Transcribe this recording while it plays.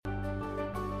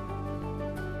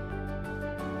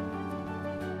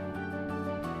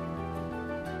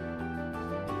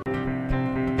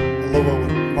love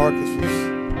what Marcus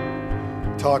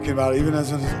was talking about, even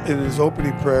as in his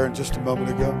opening prayer and just a moment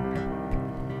ago.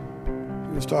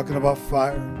 He was talking about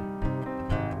fire.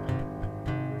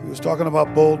 He was talking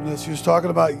about boldness. He was talking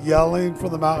about yelling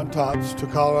from the mountaintops to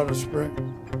Colorado Springs.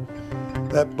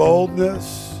 That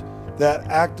boldness that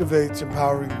activates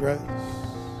empowering grace.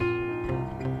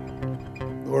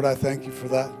 Lord, I thank you for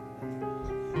that.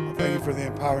 I thank you for the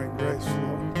empowering grace,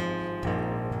 Lord.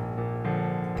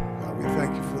 God, we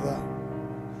thank you for that.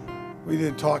 We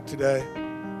didn't talk today.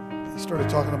 He started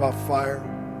talking about fire.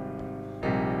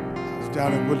 I was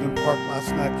down in Woodland Park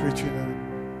last night preaching,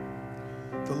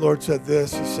 and the Lord said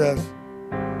this. He says,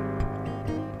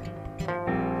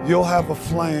 you'll have a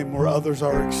flame where others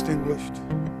are extinguished.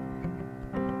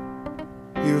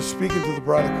 He was speaking to the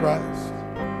bride of Christ.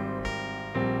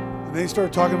 And then he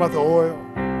started talking about the oil.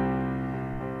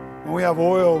 When we have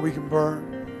oil, we can burn.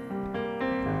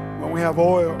 When we have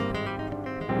oil,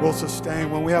 we'll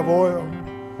sustain. When we have oil,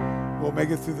 we'll make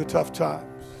it through the tough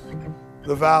times,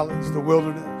 the valleys, the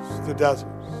wilderness, the deserts.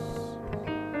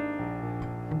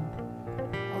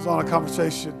 I was on a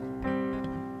conversation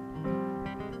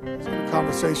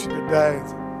today.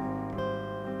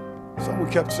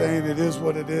 Someone kept saying, it is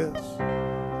what it is.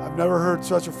 I've never heard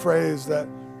such a phrase that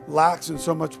lacks in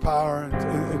so much power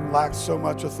and lacks so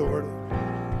much authority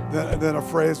than a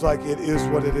phrase like, it is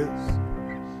what it is.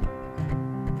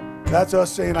 That's us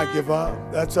saying, I give up.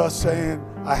 That's us saying,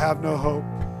 I have no hope.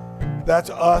 That's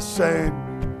us saying,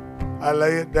 I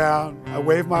lay it down. I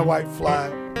wave my white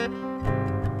flag.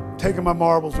 I'm taking my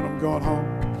marbles and I'm going home.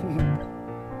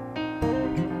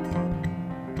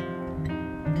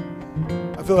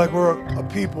 I feel like we're a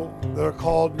people that are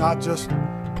called not just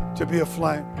to be a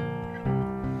flame,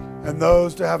 and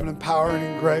those to have an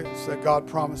empowering grace that God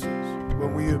promises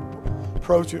when we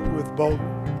approach it with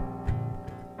boldness.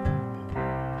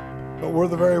 But we're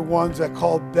the very ones that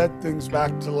call dead things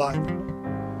back to life.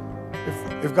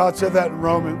 If God said that in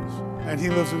Romans, and he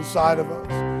lives inside of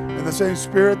us, and the same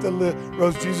Spirit that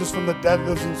rose Jesus from the dead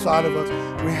lives inside of us,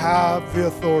 we have the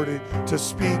authority to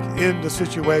speak into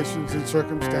situations and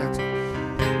circumstances.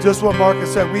 Just what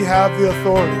Marcus said, we have the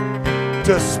authority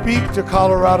to speak to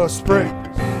Colorado Springs.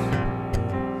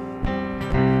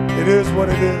 It is what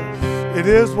it is. It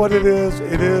is what it is.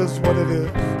 It is what it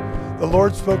is. The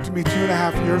Lord spoke to me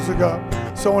 2.5 years ago.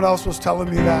 Someone else was telling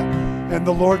me that. And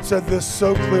the Lord said this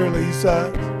so clearly. He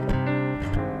said,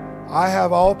 I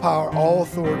have all power, all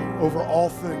authority over all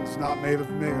things not made of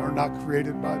me or not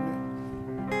created by me.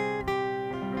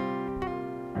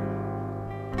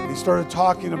 And he started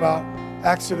talking about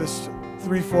Exodus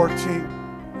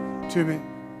 3:14 to me.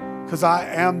 Because I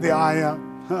am the I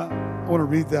am. I want to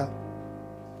read that.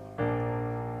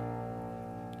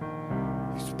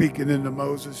 He's speaking into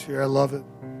Moses here. I love it.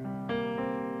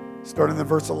 Starting in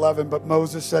verse 11, but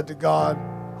Moses said to God,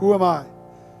 who am I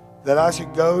that I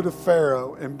should go to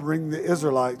Pharaoh and bring the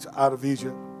Israelites out of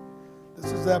Egypt?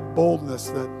 This is that boldness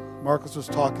that Marcus was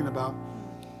talking about.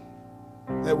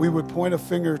 That we would point a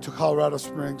finger to Colorado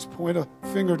Springs, point a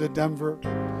finger to Denver,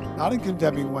 not in a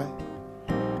condemning way,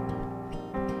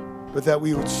 but that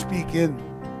we would speak in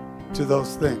to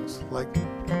those things like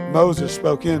Moses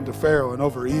spoke into Pharaoh and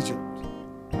over Egypt.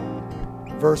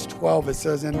 Verse 12, it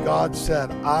says, and God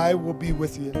said, I will be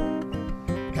with you,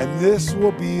 and this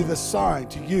will be the sign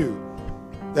to you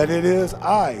that it is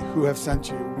I who have sent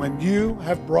you. When you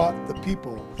have brought the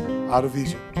people out of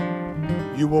Egypt,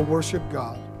 you will worship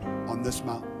God on this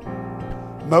mountain.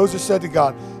 Moses said to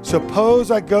God,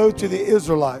 suppose I go to the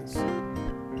Israelites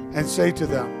and say to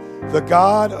them, the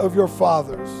God of your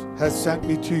fathers has sent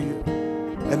me to you.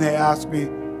 And they ask me,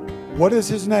 what is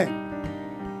his name?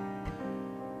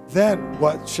 Then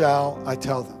what shall I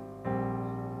tell them?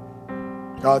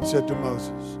 God said to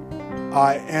Moses,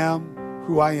 I am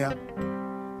who I am.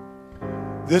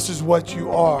 This is what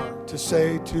you are to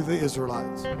say to the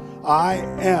Israelites. I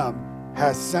am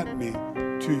has sent me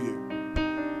to you.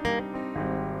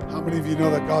 How many of you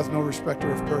know that God's no respecter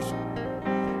of person?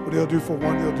 What he'll do for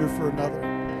one, he'll do for another.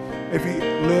 If he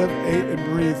lived, ate, and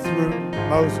breathed through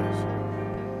Moses,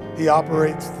 he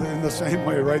operates in the same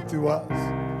way right through us.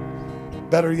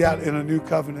 Better yet, in a new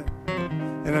covenant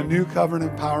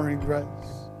empowering grace.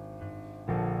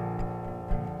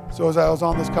 So as I was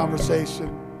on this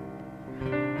conversation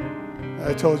that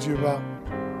I told you about,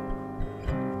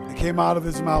 it came out of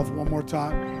his mouth one more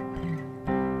time.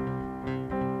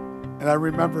 And I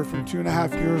remember from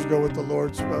 2.5 years ago what the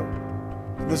Lord spoke.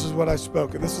 And this is what I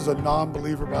spoke. And this is a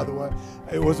non-believer, by the way.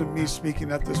 It wasn't me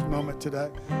speaking at this moment today.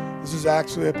 This is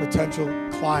actually a potential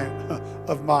client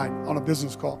of mine on a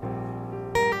business call.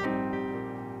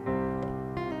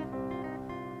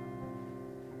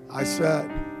 I said,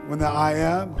 when the I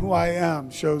am who I am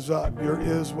shows up, your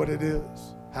is what it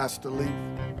is has to leave.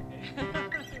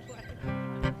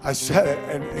 I said it,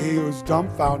 and he was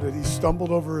dumbfounded. He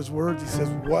stumbled over his words. He says,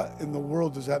 what in the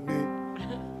world does that mean?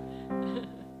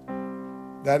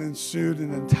 That ensued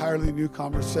an entirely new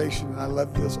conversation, and I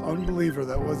led this unbeliever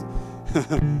that was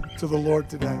to the Lord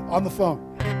today on the phone,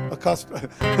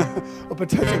 a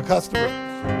potential customer.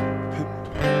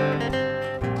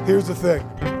 Here's the thing.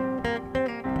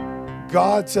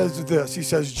 God says this. He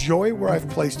says, joy where I've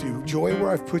placed you, joy where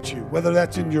I've put you, whether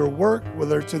that's in your work,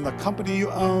 whether it's in the company you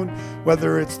own,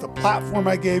 whether it's the platform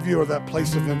I gave you or that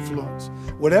place of influence.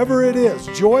 Whatever it is,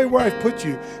 joy where I've put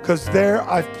you, because there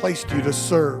I've placed you to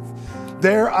serve.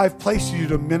 There I've placed you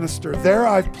to minister. There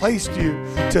I've placed you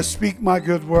to speak my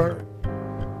good word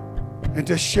and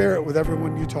to share it with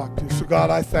everyone you talk to. So God,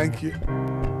 I thank you.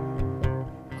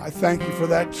 I thank you for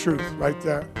that truth right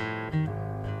there.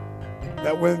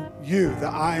 That when you, the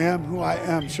I am who I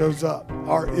am, shows up,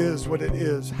 our is what it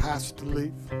is has to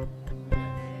leave.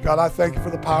 God, I thank you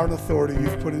for the power and authority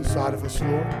you've put inside of us,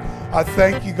 Lord. I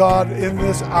thank you, God, in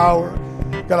this hour.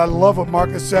 God, I love what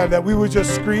Marcus said, that we would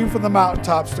just scream from the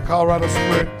mountaintops to Colorado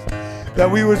Springs.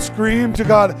 That we would scream to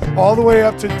God all the way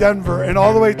up to Denver and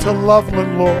all the way to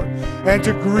Loveland, Lord, and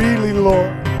to Greeley,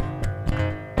 Lord,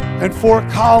 and Fort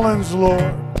Collins, Lord,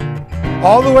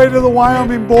 all the way to the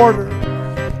Wyoming border,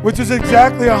 which is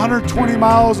exactly 120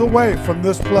 miles away from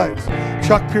this place.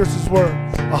 Chuck Pierce's word,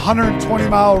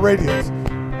 120-mile radius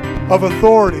of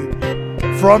authority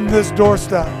from this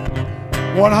doorstep,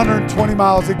 120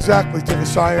 miles exactly to the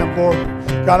Cheyenne border.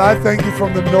 God, I thank you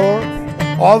from the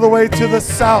north all the way to the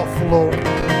south, Lord,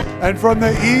 and from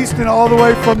the east and all the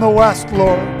way from the west,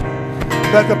 Lord,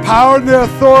 that the power and the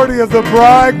authority of the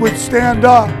bride would stand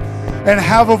up and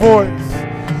have a voice.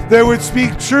 They would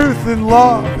speak truth and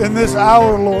love in this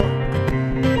hour, Lord.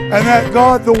 And that,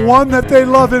 God, the one that they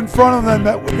love in front of them,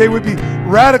 that they would be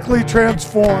radically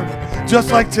transformed.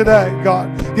 Just like today,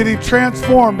 God, getting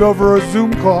transformed over a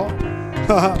Zoom call.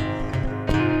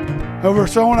 Over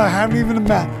someone I haven't even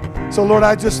met. So, Lord,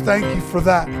 I just thank you for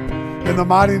that. In the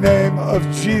mighty name of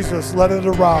Jesus, let it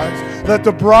arise. Let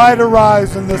the bride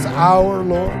arise in this hour,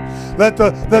 Lord. Let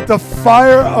the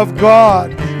fire of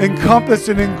God encompass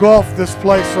and engulf this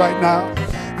place right now.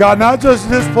 God, not just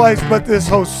this place, but this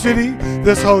whole city,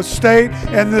 this whole state,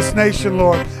 and this nation,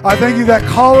 Lord. I thank you that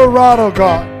Colorado,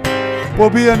 God, will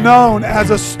be known as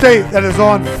a state that is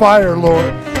on fire,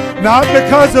 Lord. Not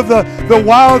because of the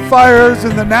wildfires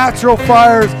and the natural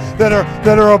fires that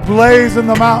are ablaze in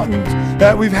the mountains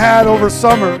that we've had over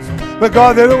summers, but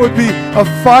God, that it would be a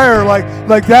fire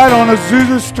like that on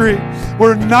Azusa Street,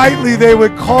 where nightly they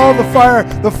would call the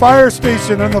fire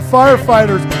station, and the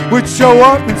firefighters would show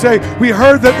up and say, we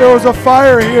heard that there was a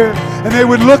fire here, and they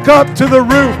would look up to the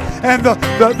roof, and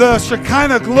the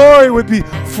Shekinah glory would be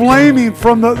flaming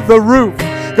from the roof.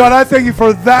 God, I thank you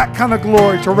for that kind of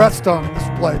glory to rest on this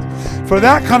place, for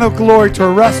that kind of glory to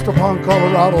rest upon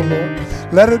Colorado, Lord.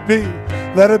 Let it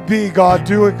be, God.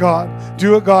 Do it, God.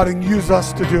 Do it, God, and use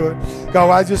us to do it. God,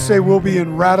 I just say we'll be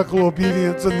in radical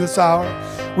obedience in this hour.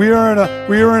 We are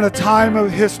in a time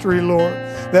of history, Lord,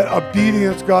 that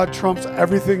obedience, God, trumps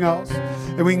everything else.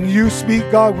 And when you speak,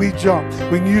 God, we jump.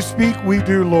 When you speak, we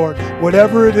do, Lord.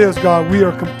 Whatever it is, God, we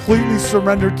are completely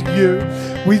surrendered to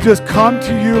you. We just come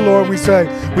to you, Lord. We say,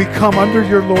 we come under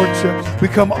your lordship. We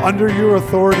come under your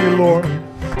authority, Lord.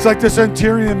 It's like the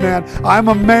centurion man. I'm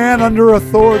a man under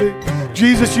authority.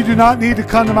 Jesus, you do not need to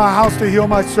come to my house to heal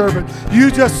my servant.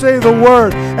 You just say the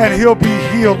word and he'll be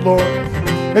healed, Lord.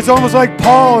 It's almost like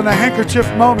Paul in a handkerchief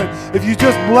moment. If you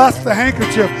just bless the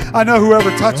handkerchief, I know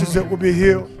whoever touches it will be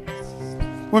healed.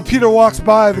 When Peter walks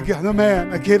by the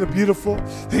man, Agata Beautiful,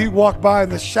 he walked by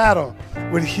and the shadow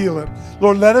would heal him.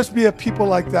 Lord, let us be a people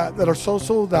like that are so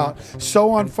sold out,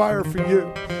 so on fire for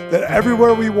you, that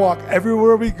everywhere we walk,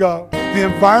 everywhere we go, the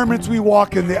environments we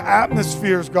walk in, the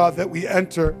atmospheres, God, that we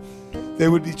enter, they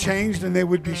would be changed and they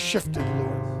would be shifted,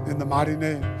 Lord, in the mighty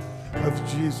name of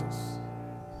Jesus.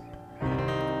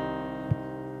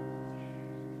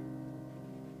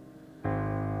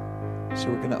 So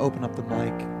we're going to open up the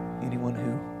mic. Anyone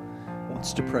who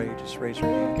wants to pray, just raise your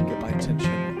hand and get my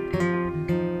attention.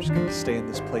 I'm just going to stay in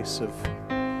this place of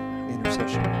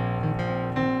intercession.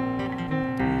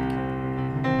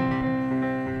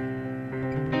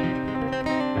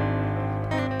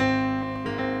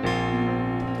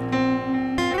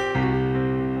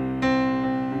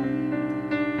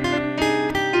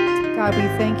 God, we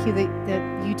thank you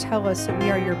that you tell us that we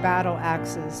are your battle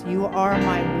axes. You are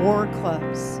my war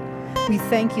clubs. We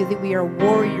thank you that we are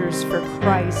warriors for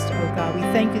Christ, oh God. We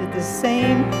thank you that the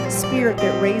same Spirit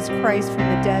that raised Christ from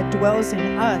the dead dwells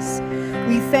in us.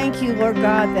 We thank you, Lord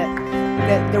God,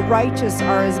 that the righteous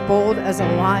are as bold as a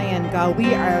lion, God.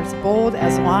 We are as bold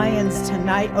as lions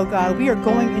tonight, oh God. We are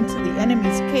going into the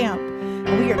enemy's camp,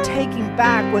 and we are taking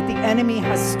back what the enemy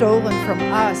has stolen from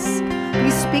us.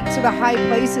 We speak to the high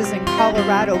places in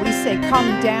Colorado. We say,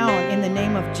 come down in the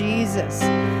name of Jesus.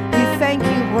 We thank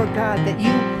you, Lord God, that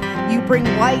you bring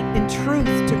light and truth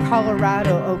to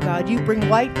Colorado, oh God. You bring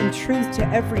light and truth to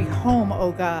every home,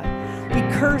 oh God. We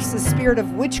curse the spirit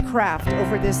of witchcraft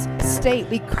over this state.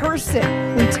 We curse it.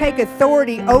 We take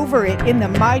authority over it in the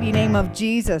mighty name of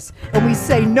Jesus. And we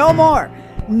say, no more.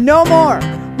 No more.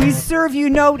 We serve you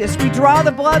notice. We draw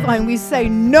the bloodline. We say,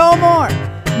 no more.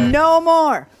 No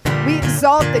more. We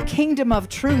exalt the kingdom of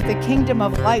truth, the kingdom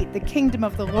of light, the kingdom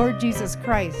of the Lord Jesus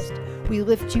Christ. We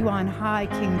lift you on high,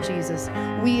 King Jesus.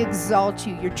 We exalt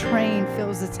you. Your train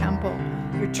fills the temple.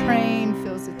 Your train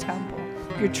fills the temple.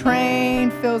 Your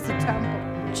train fills the temple.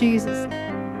 Jesus.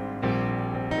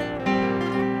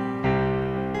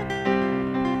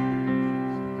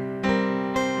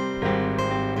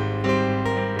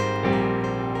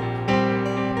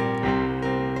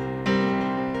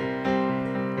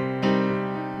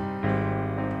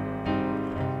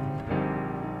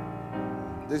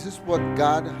 This is what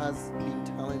God has been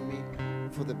telling me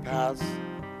for the past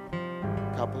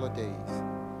couple of days.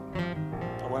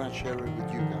 I want to share it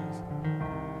with you guys.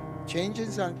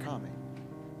 Changes are coming.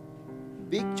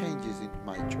 Big changes in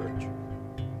my church,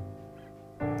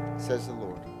 says the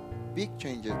Lord. Big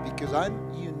changes because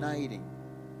I'm uniting.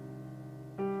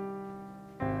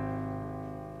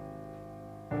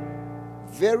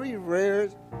 Very rare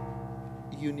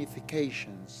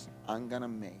unifications I'm going to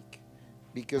make.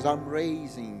 Because I'm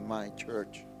raising my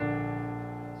church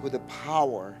with the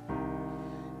power.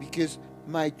 Because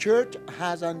my church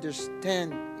has an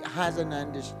understanding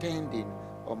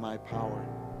of my power,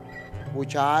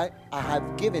 which I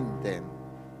have given them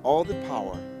all the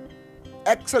power.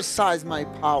 Exercise my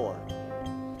power.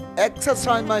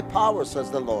 Exercise my power,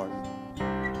 says the Lord.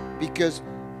 Because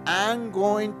I'm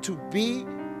going to be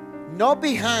not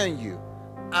behind you.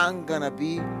 I'm going to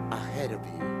be ahead of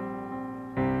you.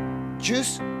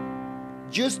 Just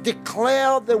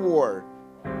declare the word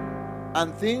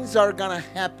and things are gonna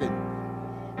happen.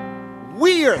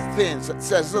 Weird things,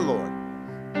 says the Lord.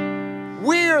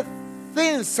 Weird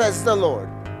things, says the Lord.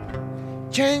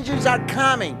 Changes are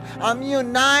coming. I'm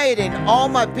uniting all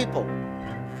my people.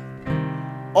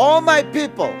 All my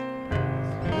people.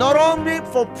 Not only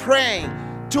for praying,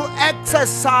 to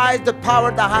exercise the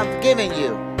power that I have given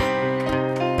you,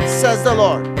 says the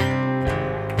Lord.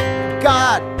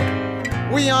 God,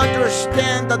 we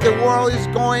understand that the world is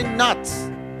going nuts.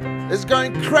 It's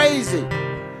going crazy.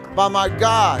 But my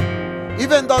God,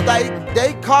 even though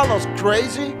they call us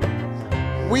crazy,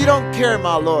 we don't care,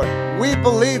 my Lord. We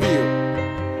believe you.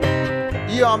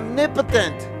 You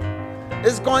omnipotent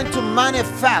is going to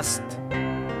manifest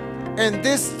in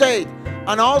this state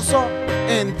and also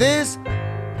in this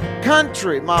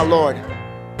country, my Lord.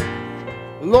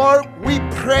 Lord, we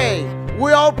pray.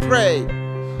 We all pray.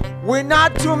 We're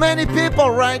not too many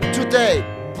people right today,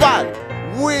 but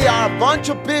we are a bunch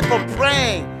of people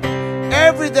praying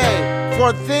every day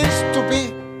for things to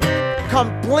be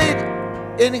complete.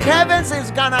 In heavens,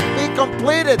 it's gonna be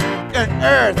completed in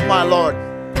earth, my Lord.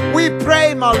 We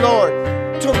pray, my Lord,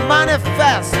 to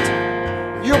manifest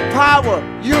your power,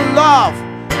 your love,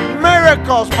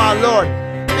 miracles, my Lord,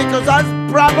 because that's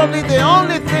probably the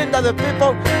only thing that the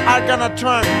people are gonna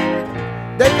turn.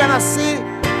 They're gonna see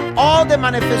all the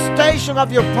manifestation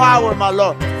of your power, my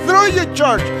Lord, through your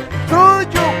church,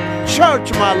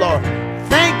 my Lord.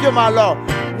 Thank you, my Lord.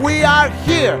 We are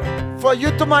here for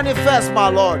you to manifest, my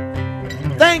Lord.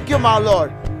 Thank you, my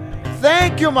Lord.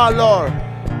 Thank you, my Lord.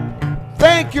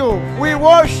 Thank you. We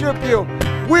worship you.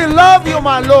 We love you,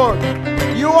 my Lord.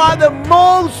 You are the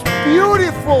most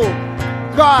beautiful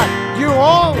God. You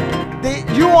are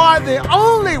the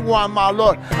only one, my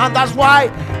Lord. And that's why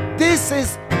this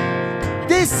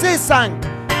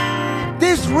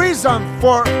reason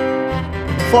for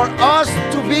us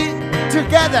to be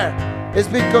together is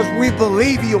because we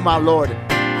believe you, my Lord.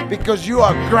 Because you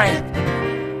are great.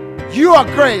 You are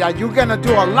great, and you're gonna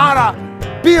do a lot of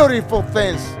beautiful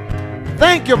things.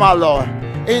 Thank you, my Lord.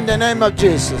 In the name of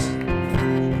Jesus.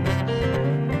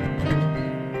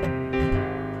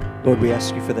 Lord, we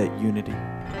ask you for that unity.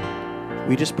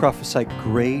 We just prophesy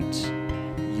great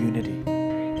unity.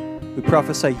 We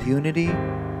prophesy unity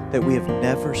that we have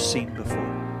never seen before.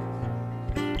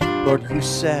 Lord, you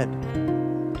said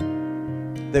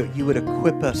that you would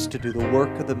equip us to do the work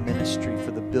of the ministry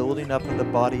for the building up of the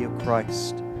body of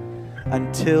Christ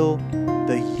until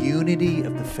the unity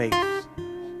of the faith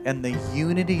and the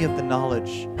unity of the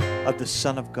knowledge of the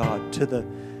Son of God, to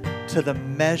the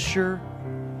measure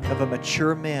of a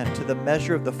mature man, to the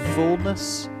measure of the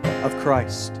fullness of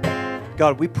Christ.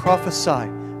 God, we prophesy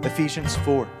Ephesians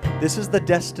 4. This is the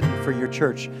destiny for your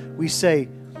church. We say,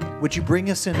 would you bring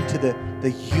us into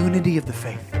the unity of the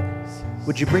faith?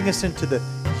 Would you bring us into the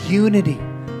unity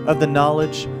of the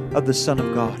knowledge of the Son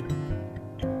of God?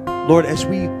 Lord, as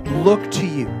we look to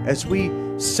you, as we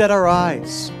set our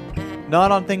eyes,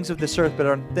 not on things of this earth, but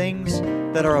on things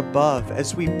that are above,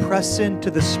 as we press into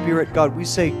the Spirit, God, we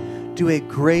say, do a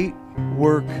great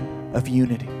work of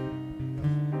unity.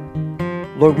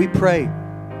 Lord, we pray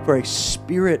for a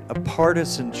spirit of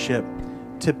partisanship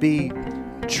to be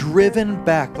driven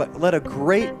back. Let a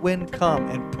great wind come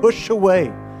and push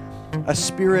away a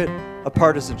spirit of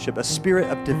partisanship, a spirit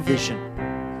of division.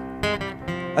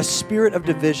 A spirit of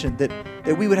division, that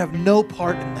we would have no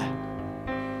part in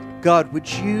that. God,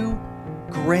 would you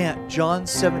grant John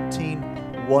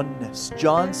 17 oneness,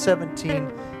 John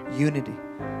 17 unity.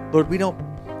 Lord, we don't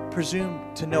presume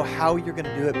to know how you're going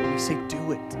to do it, but we say,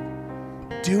 do it.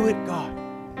 Do it, God.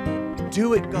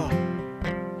 Do it, God.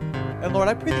 And Lord,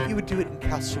 I pray that you would do it in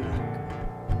Castle Rock.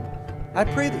 I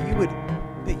pray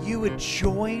that you would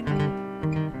join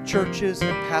churches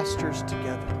and pastors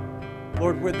together.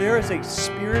 Lord, where there is a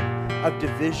spirit of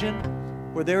division,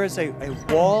 where there is a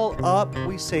wall up,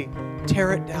 we say,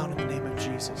 tear it down in the name of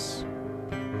Jesus.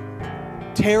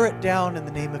 Tear it down in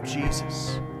the name of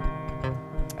Jesus.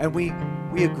 And we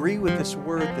agree with this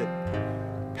word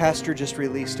that Pastor just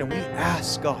released, and we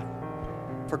ask God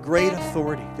for great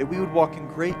authority, that we would walk in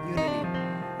great unity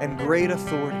and great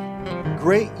authority.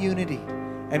 Great unity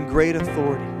and great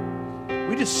authority.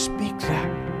 We just speak that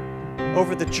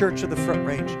over the church of the Front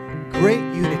Range. Great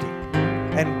unity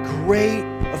and great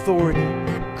authority.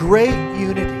 Great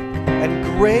unity and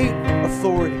great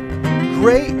authority.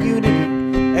 Great unity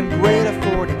and great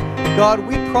authority. God,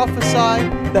 we prophesy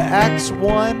that Acts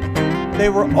 1, they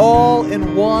were all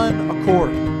in one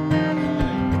accord.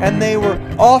 And they were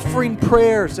offering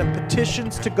prayers and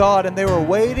petitions to God, and they were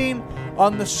waiting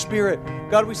on the Spirit.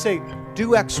 God, we say,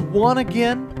 do Acts 1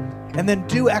 again, and then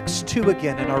do Acts 2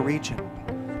 again in our region.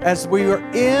 As we are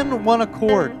in one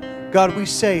accord, God, we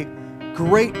say,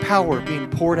 great power being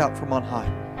poured out from on high.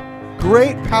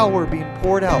 Great power being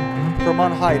poured out from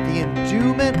on high. The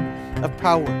endowment of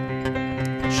power.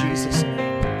 In Jesus' name.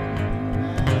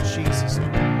 In Jesus'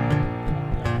 name.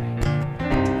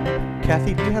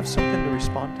 Kathy, do you have something to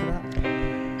respond to that?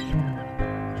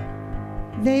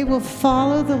 They will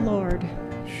follow the Lord.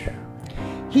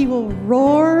 He will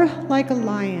roar like a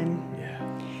lion.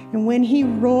 And when he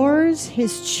roars,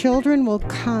 his children will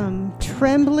come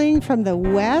trembling from the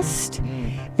west.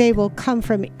 They will come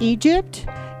from Egypt,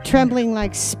 trembling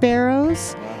like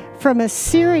sparrows. From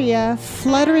Assyria,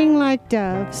 fluttering like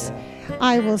doves.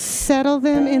 I will settle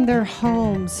them in their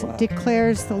homes,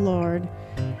 declares the Lord.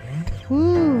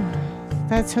 Ooh,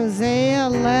 that's Hosea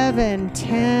 11,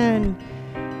 10,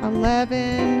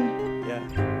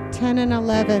 11, 10 and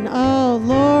 11. Oh,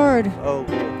 Lord. Oh,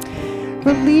 Lord.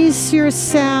 Release your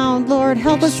sound, Lord.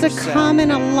 Help us to come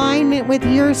in alignment with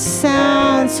your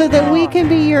sound so that we can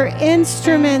be your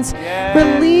instruments,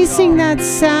 releasing that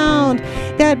sound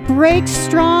that breaks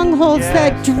strongholds,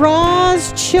 that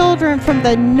draws children from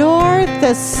the north,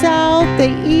 the south, the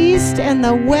east, and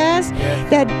the west,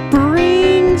 that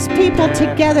brings people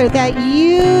together, that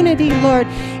unity, Lord.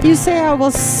 You say, I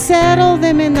will settle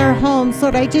them in their homes.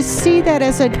 Lord, I just see that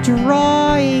as a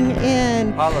drawing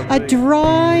in, a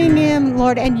drawing in,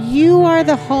 Lord, and you are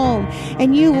the home,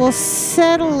 and you will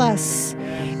settle us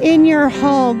in your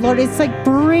home, Lord. It's like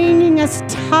bringing us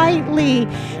tightly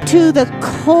to the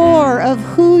core of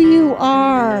who you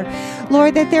are,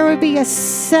 Lord, that there would be a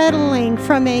settling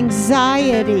from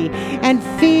anxiety and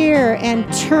fear and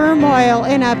turmoil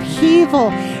and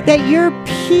upheaval, that your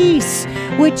peace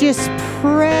would just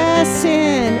press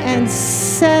in and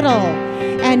settle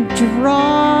and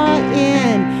draw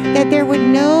in, that there would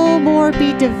no more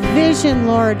be division,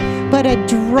 Lord, but a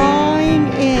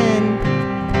drawing in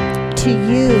to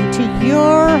you, to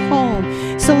your home.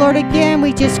 So, Lord, again,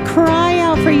 we just cry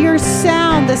out for your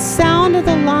sound, the sound of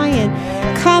the lion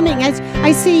coming. As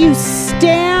I see you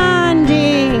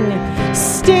standing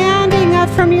up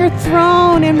from your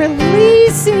throne and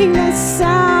releasing the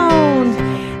sound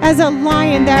as a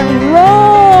lion, that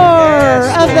roar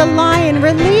of the lion.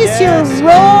 Release your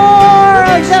roar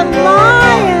of the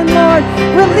lion, Lord.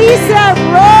 Release that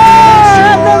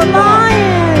roar of the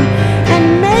lion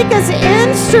and make us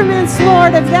instruments instruments,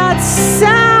 Lord, of that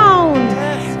sound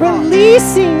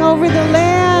releasing over the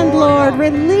land, Lord.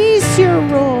 Release your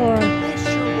roar.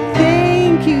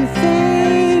 Thank you,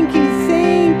 thank you,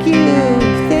 thank you.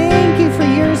 Thank you for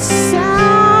your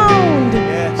sound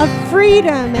of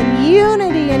freedom and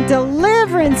unity and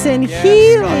deliverance and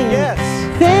healing.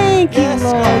 Thank you,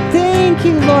 Lord. Thank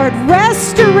you, Lord.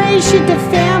 Restoration to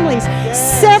families,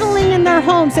 settling in their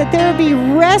homes, that there be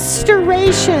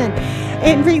restoration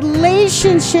in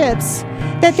relationships,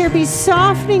 that there be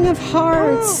softening of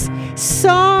hearts,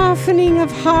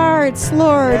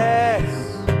 Lord.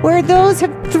 Where those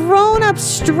have thrown up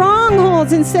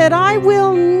strongholds and said, I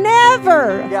will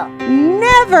never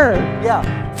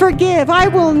forgive. I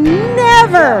will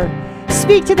never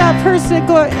speak to that person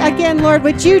again, Lord.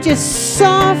 Would you just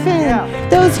soften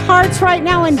those hearts right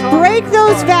now and break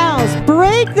those vows?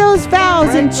 Break those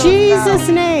vows in Jesus'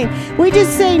 name. We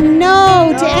just say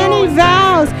no to any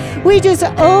vows. We just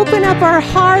open up our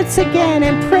hearts again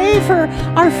and pray for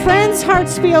our friends'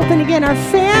 hearts to be open again, our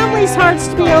families' hearts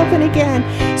to be open again,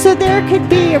 so there could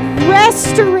be a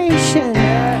restoration,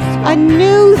 a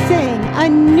new thing, a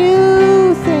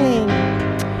new thing.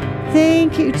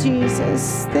 Thank you,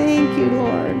 Jesus. Thank you,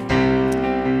 Lord.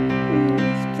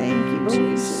 Thank you,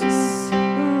 Jesus.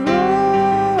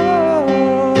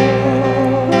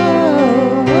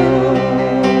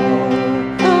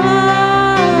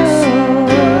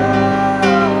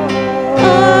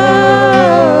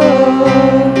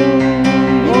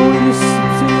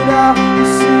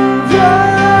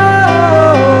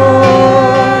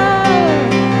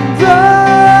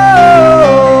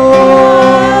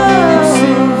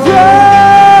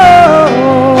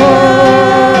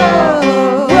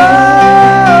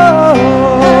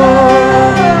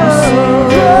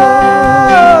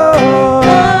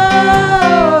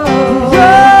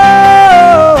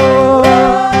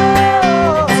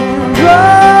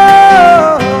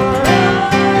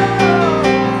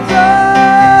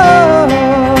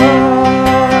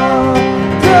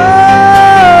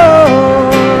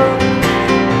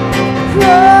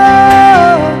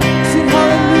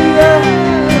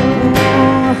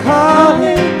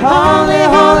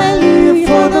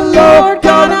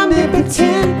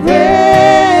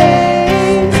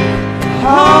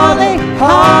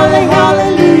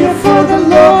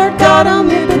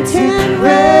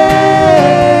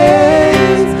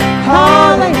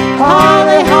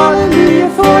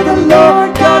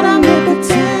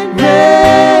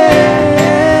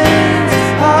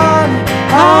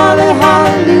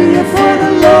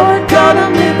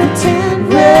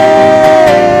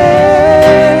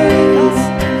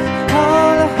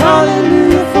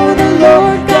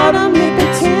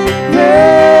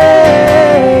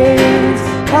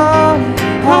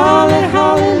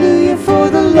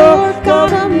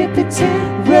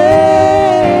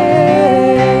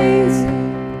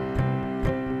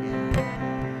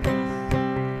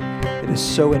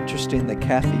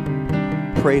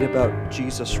 Prayed about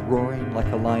Jesus roaring like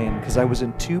a lion, because I was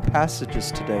in 2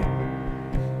 passages today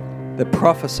that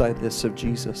prophesied this of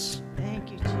Jesus.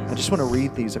 Thank you, Jesus. I just want to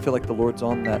read these. I feel like the Lord's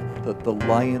on that, the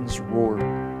lion's roar.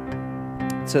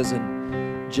 It says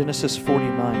in Genesis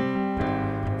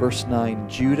 49, verse 9,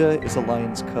 Judah is a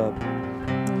lion's cub.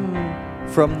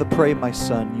 From the prey, my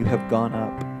son, you have gone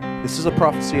up. This is a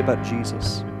prophecy about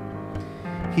Jesus.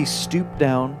 He stooped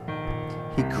down.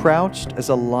 He crouched as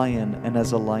a lion and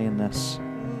as a lioness.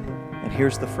 And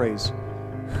here's the phrase,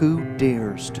 who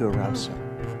dares to arouse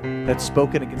him? That's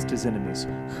spoken against his enemies.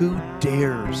 Who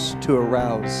dares to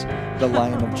arouse the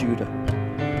Lion of Judah?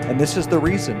 And this is the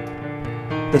reason.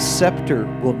 The scepter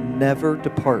will never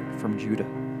depart from Judah.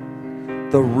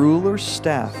 The ruler's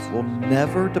staff will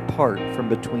never depart from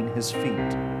between his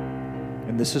feet.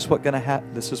 And this is what's going to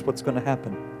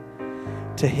happen.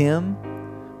 To him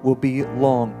will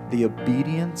belong the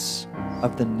obedience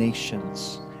of the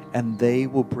nations, and they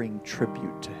will bring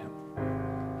tribute to him.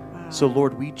 So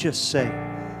Lord, we just say,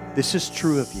 this is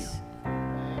true of you.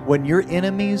 When your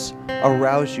enemies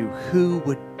arouse you, who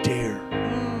would dare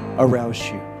arouse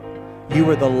you? You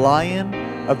are the Lion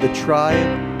of the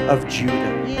tribe of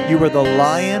Judah. You are the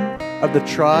Lion of the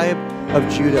tribe of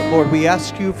Judah. Lord, we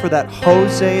ask you for that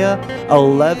Hosea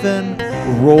 11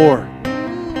 roar.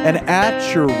 And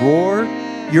at your roar,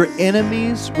 your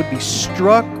enemies would be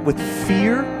struck with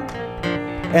fear,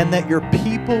 and that your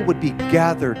people would be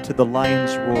gathered to the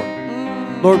lion's roar.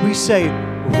 Lord, we say,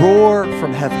 roar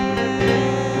from heaven.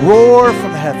 Roar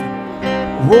from heaven.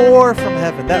 Roar from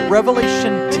heaven. That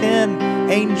Revelation 10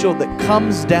 angel that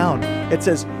comes down, it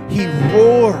says, he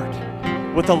roared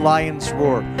with a lion's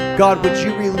roar. God, would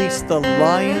you release the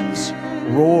lion's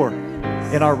roar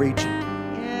in our region?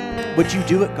 Would you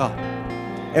do it, God?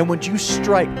 And would you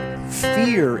strike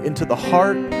fear into the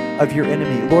heart of your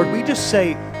enemy? Lord, we just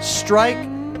say, strike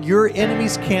your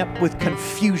enemy's camp with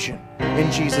confusion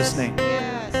in Jesus' name.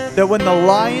 That when the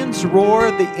lions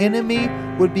roar, the enemy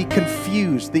would be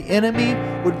confused. The enemy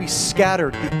would be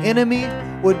scattered. The enemy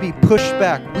would be pushed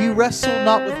back. We wrestle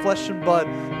not with flesh and blood.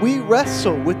 We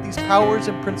wrestle with these powers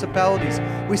and principalities.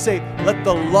 We say, let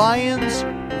the lions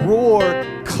roar,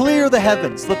 clear the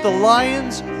heavens. Let the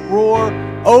lions roar,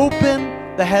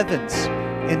 open the heavens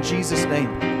in Jesus' name.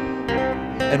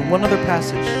 And one other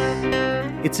passage.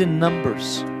 It's in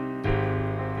Numbers.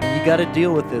 You got to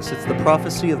deal with this. It's the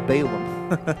prophecy of Balaam.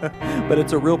 But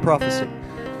it's a real prophecy.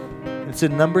 It's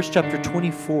in Numbers chapter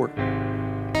 24.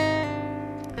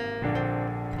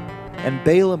 And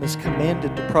Balaam is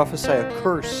commanded to prophesy a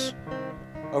curse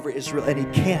over Israel, and he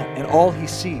can't. And all he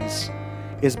sees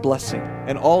is blessing.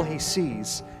 And all he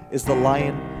sees is the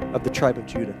Lion of the tribe of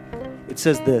Judah. It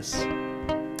says this,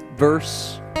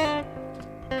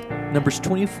 Numbers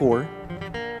 24.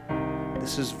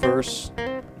 This is verse,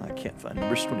 I can't find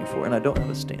Numbers 24, and I don't have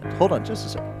a stand. Hold on just a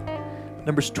second.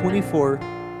 Numbers 24,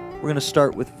 we're going to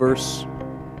start with verse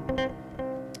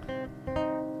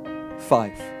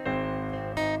 5.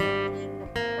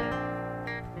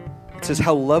 It says,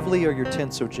 how lovely are your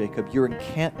tents, O Jacob, your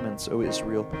encampments, O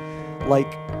Israel,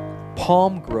 like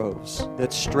palm groves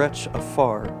that stretch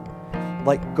afar,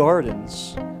 like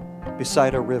gardens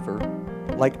beside a river,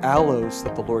 like aloes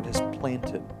that the Lord has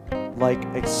planted, like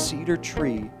a cedar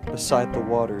tree beside the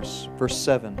waters. Verse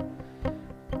 7.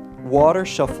 Water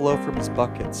shall flow from his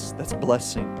buckets, that's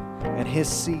blessing, and his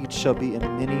seed shall be in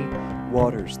many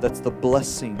waters, that's the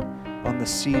blessing on the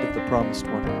seed of the promised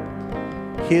one.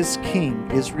 His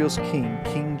king, Israel's king,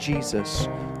 King Jesus,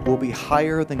 will be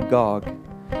higher than Gog,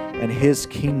 and his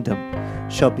kingdom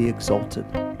shall be exalted.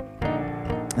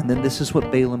 And then this is what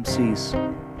Balaam sees.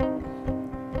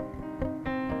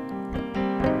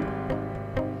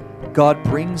 God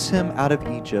brings him out of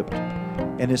Egypt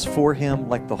and is for him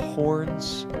like the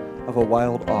horns of a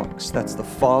wild ox. That's the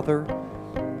Father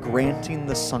granting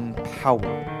the Son power.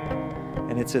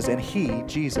 And it says, and he,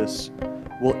 Jesus,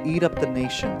 will eat up the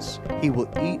nations. He will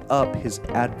eat up his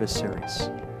adversaries.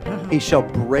 He shall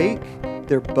break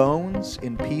their bones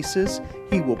in pieces.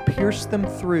 He will pierce them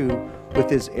through with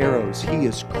his arrows. He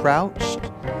is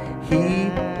crouched. He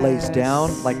lays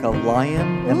down like a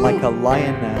lion and like a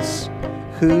lioness.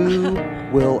 Who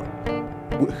will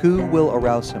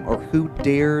arouse him, or who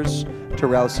dares to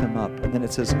rouse him up? And then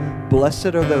it says,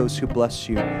 blessed are those who bless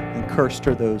you, and cursed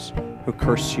are those who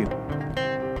curse you.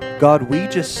 God, we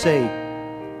just say,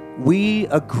 we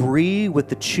agree with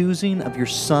the choosing of your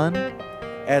Son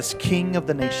as King of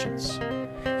the nations.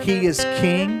 He is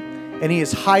King, and he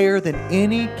is higher than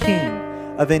any king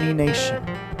of any nation.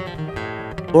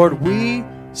 Lord, we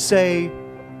say,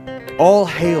 all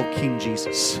hail King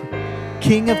Jesus,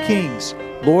 King of kings,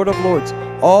 Lord of lords.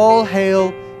 All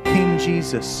hail King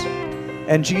Jesus.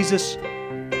 And Jesus,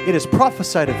 it is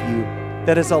prophesied of you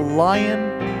that as a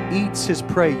lion eats his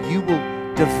prey, you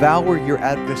will devour your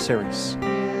adversaries.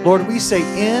 Lord, we say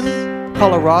in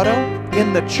Colorado,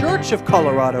 in the Church of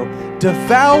Colorado,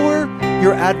 devour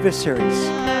your adversaries.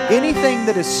 Anything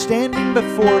that is standing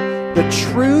before the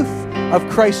truth of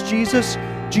Christ Jesus,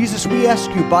 Jesus, we ask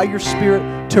you by your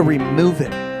Spirit to remove it,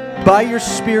 by your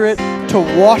Spirit to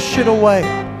wash it away.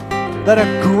 Let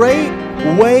a great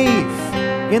wave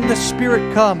in the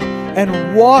Spirit come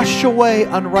and wash away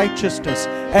unrighteousness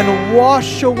and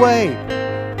wash away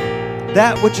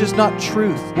that which is not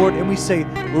truth, Lord. And we say,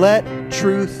 let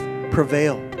truth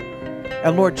prevail.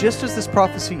 And Lord, just as this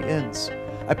prophecy ends,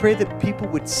 I pray that people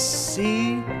would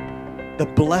see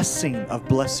the blessing of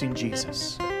blessing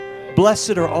Jesus.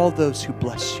 Blessed are all those who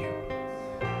bless you.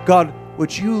 God,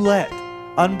 would you let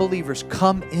unbelievers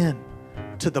come in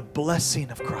to the blessing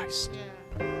of Christ,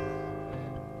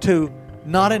 to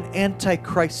not an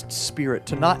antichrist spirit,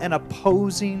 to not an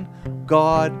opposing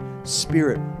God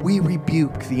spirit. We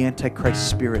rebuke the antichrist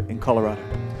spirit in Colorado.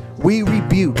 We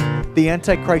rebuke the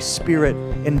antichrist spirit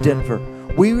in Denver.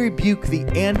 We rebuke the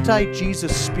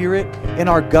anti-Jesus spirit in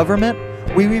our government.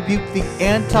 We rebuke the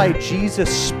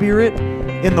anti-Jesus spirit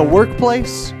in the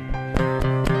workplace.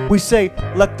 We say,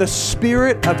 let the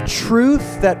spirit of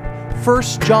truth, that 1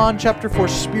 John chapter 4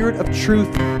 spirit of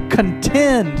truth,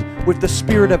 contend with the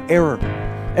spirit of error.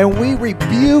 And we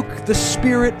rebuke the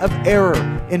spirit of error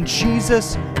in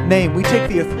Jesus' name. We take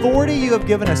the authority you have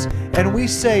given us and we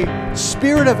say,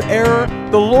 spirit of error,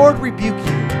 the Lord rebuke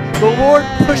you. The Lord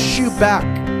push you back.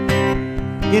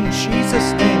 In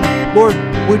Jesus' name, Lord,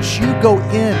 would you go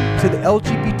into the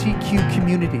LGBTQ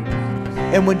community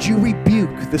and would you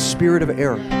rebuke the spirit of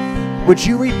error? Would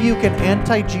you rebuke an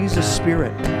anti-Jesus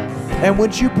spirit? And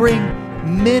would you bring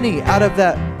many out of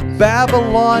that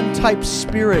Babylon-type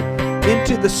spirit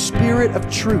into the spirit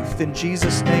of truth in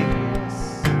Jesus'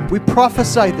 name? We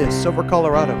prophesy this over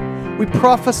Colorado. We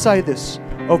prophesy this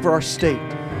over our state.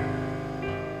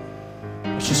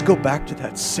 Let's just go back to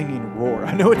that singing roar.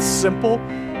 I know it's simple,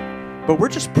 but we're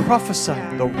just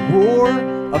prophesying the roar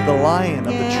of the Lion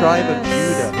of the tribe of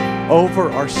Judah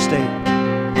over our state.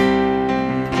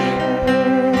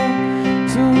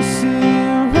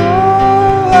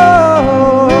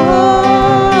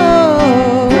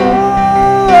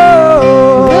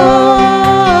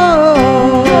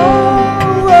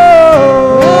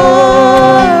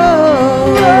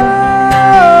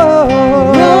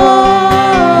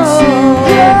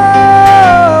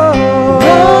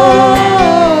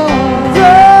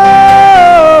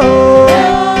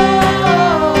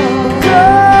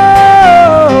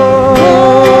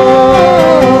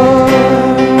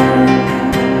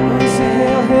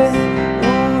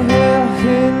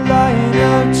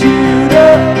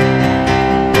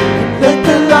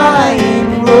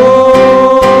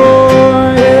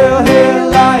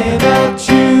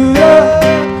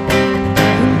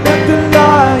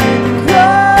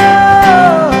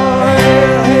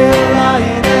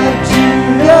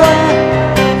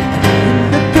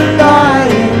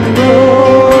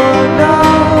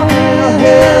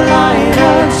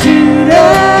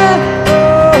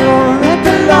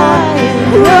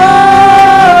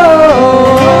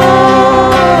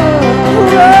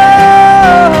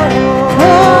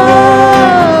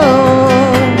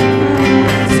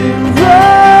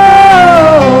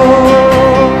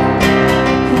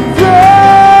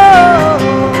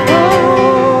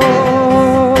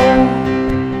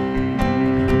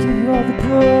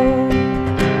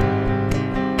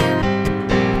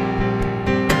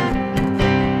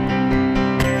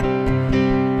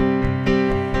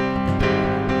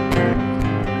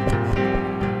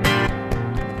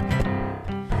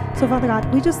 So, Father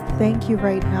God, we just thank you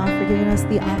right now for giving us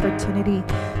the opportunity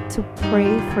to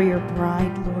pray for your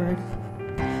bride, Lord.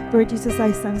 Lord Jesus,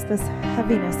 I sense this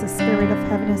heaviness, the spirit of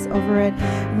heaviness over it.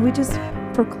 And we just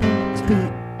proclaim it to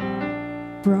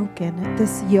be broken.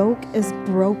 This yoke is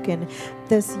broken.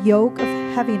 This yoke of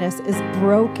heaviness is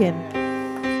broken.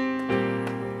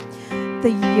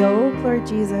 The yoke, Lord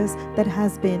Jesus, that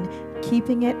has been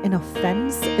keeping it in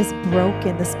offense is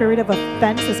broken. The spirit of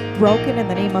offense is broken in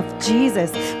the name of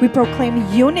Jesus. We proclaim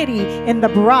unity in the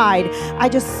bride. I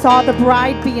just saw the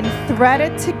bride being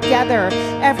threaded together.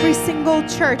 Every single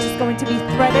church is going to be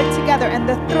threaded together, and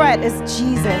the thread is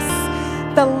Jesus.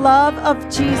 The love of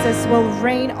Jesus will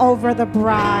reign over the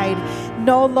bride.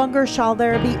 No longer shall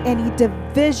there be any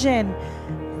division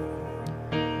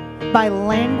by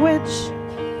language,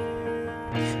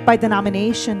 by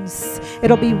denominations.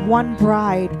 It'll be one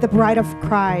bride, the bride of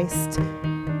Christ.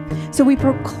 So we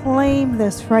proclaim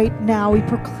this right now. We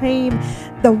proclaim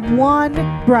the one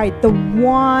bride, the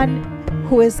one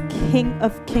who is King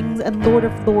of Kings and Lord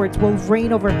of Lords will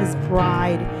reign over his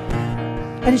bride.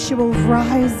 And she will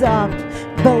rise up,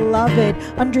 beloved,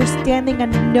 understanding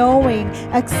and knowing,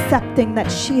 accepting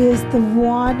that she is the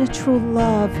one true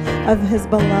love of his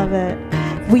beloved.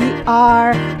 We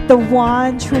are the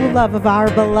one true love of our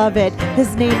beloved.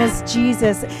 His name is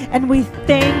Jesus. And we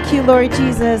thank you, Lord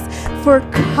Jesus, for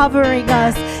covering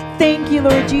us. Thank you,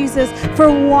 Lord Jesus,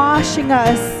 for washing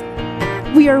us.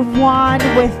 We are one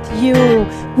with you.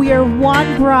 We are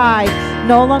one bride.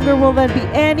 No longer will there be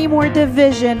any more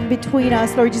division between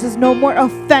us, Lord Jesus. No more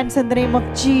offense in the name of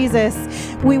Jesus.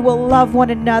 We will love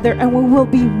one another and we will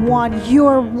be one.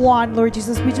 You're one, Lord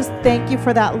Jesus. We just thank you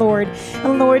for that, Lord.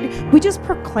 And Lord, we just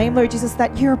proclaim, Lord Jesus,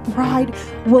 that your bride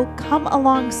will come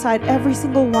alongside every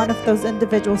single one of those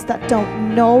individuals that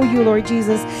don't know you, Lord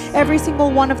Jesus. Every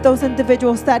single one of those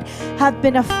individuals that have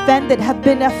been offended, have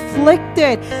been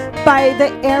afflicted by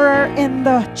the error in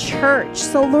the church.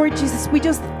 So, Lord Jesus, we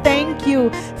just thank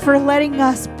you for letting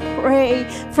us pray,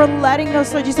 for letting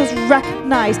us, Lord Jesus,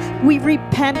 recognize. We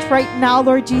repent right now,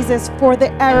 Lord Jesus, for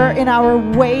the error in our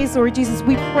ways, Lord Jesus.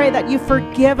 We pray that you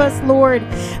forgive us, Lord,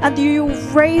 and you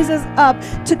raise us up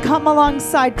to come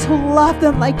alongside, to love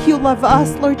them like you love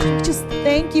us, Lord. Just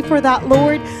thank you for that,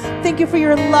 Lord. Thank you for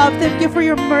your love. Thank you for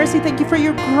your mercy. Thank you for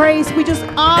your grace. We just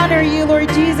honor you, Lord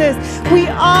Jesus. We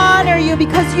honor you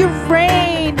because you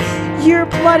reign. Your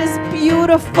blood is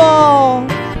beautiful.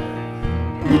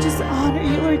 We just honor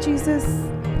you, Lord Jesus.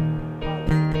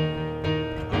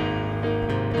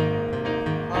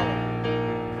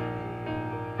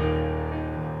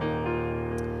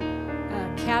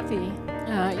 Kathy,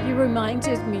 you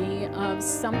reminded me of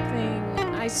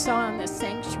something I saw in the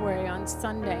sanctuary on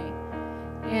Sunday.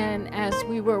 And as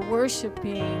we were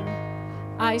worshiping,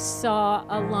 I saw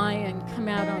a lion come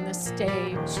out on the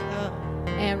stage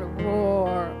and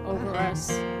roar over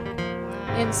us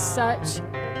in such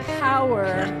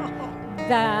power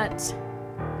that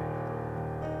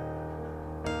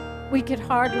we could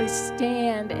hardly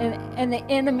stand, and the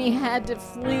enemy had to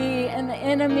flee, and the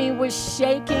enemy was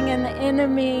shaking, and the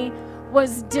enemy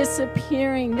was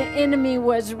disappearing. The enemy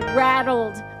was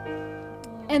rattled.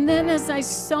 And then as I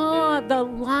saw the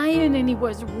lion and he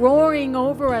was roaring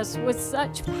over us with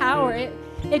such power,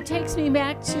 it takes me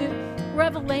back to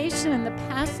Revelation, the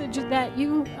passage that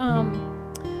you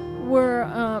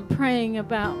were praying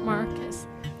about, Marcus.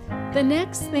 The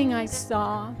next thing I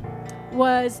saw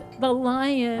was the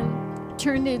lion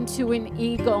turned into an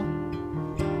eagle,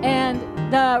 and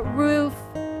the roof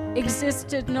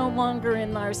existed no longer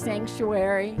in our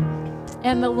sanctuary,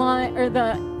 and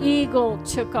the eagle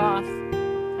took off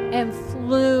and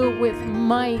flew with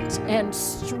might and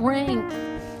strength.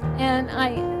 And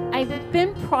I've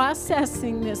been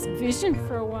processing this vision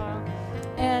for a while,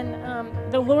 and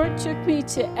the Lord took me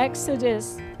to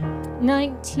Exodus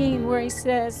 19, where he's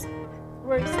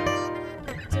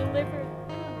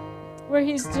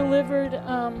delivered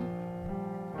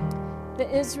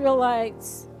the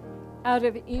Israelites out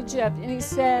of Egypt. And he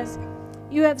says,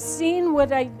 "You have seen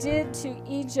what I did to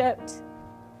Egypt,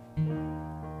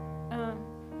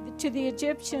 to the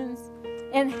Egyptians,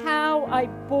 and how I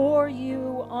bore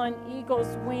you on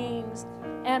eagle's wings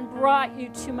and brought you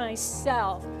to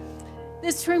myself."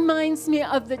 This reminds me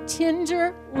of the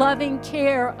tender, loving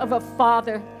care of a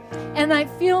father. And I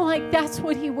feel like that's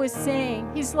what he was saying.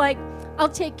 He's like, I'll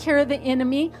take care of the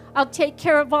enemy. I'll take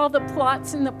care of all the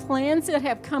plots and the plans that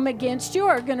have come against you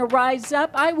are going to rise up.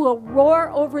 I will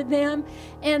roar over them,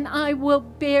 and I will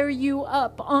bear you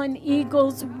up on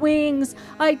eagle's wings.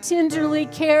 I tenderly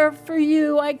care for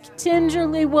you. I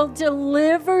tenderly will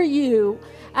deliver you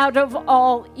out of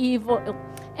all evil.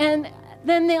 And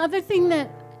then the other thing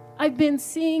that I've been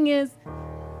seeing is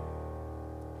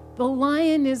the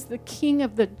lion is the king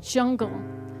of the jungle.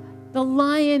 The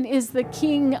lion is the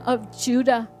king of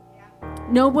Judah.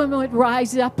 No one would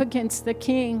rise up against the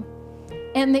king.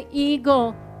 And the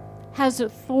eagle has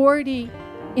authority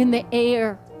in the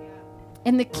air.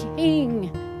 And the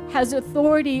king has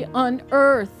authority on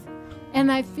earth. And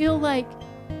I feel like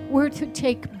we're to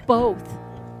take both.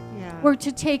 We're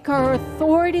to take our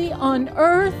authority on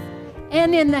earth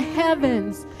and in the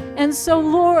heavens. And so,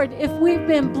 Lord, if we've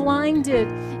been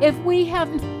blinded, if we have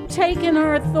taken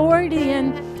our authority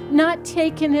and not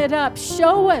taken it up,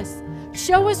 show us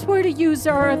where to use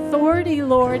our authority,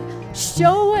 Lord.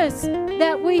 Show us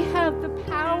that we have the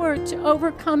power to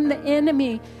overcome the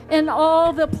enemy and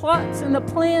all the plots and the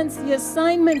plans, the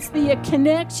assignments, the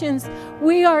connections.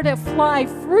 We are to fly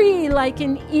free like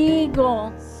an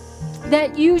eagle,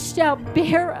 that you shall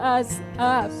bear us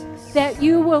up, that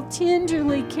you will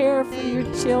tenderly care for your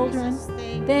children.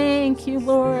 Thank you,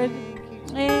 Lord.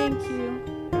 Thank you.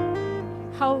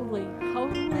 Holy,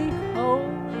 holy,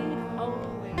 holy,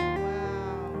 holy.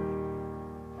 Wow.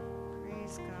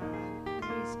 Praise God.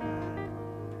 Praise God.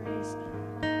 Praise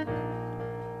God.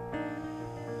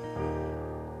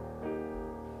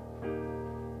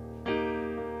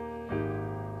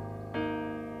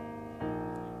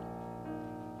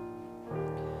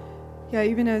 Yeah,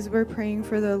 even as we're praying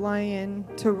for the lion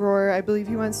to roar, I believe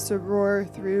he wants to roar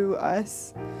through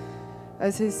us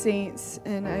as his saints.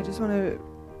 And I just want to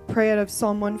pray out of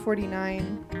Psalm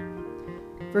 149,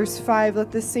 verse 5. Let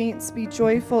the saints be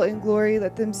joyful in glory.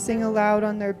 Let them sing aloud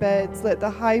on their beds. Let the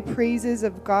high praises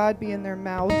of God be in their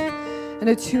mouth and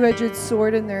a two-edged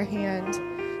sword in their hand,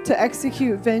 to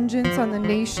execute vengeance on the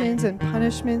nations and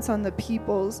punishments on the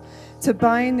peoples, to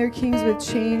bind their kings with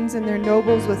chains and their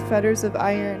nobles with fetters of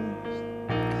iron,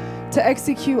 to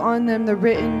execute on them the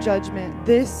written judgment.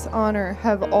 This honor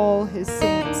have all his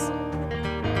saints.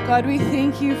 God, we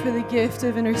thank you for the gift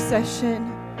of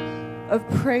intercession, of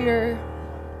prayer.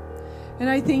 And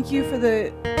I thank you for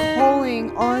the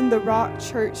calling on the Rock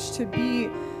Church to be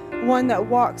one that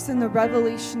walks in the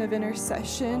revelation of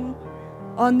intercession.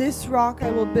 On this rock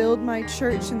I will build my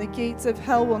church, and the gates of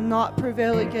hell will not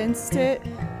prevail against it.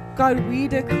 God, we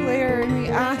declare and we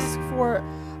ask for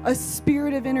a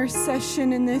spirit of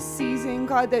intercession in this season,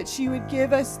 God, that you would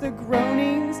give us the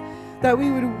groanings, that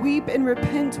we would weep and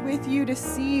repent with you to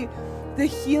see the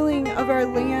healing of our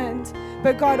land,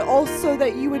 but God, also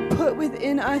that you would put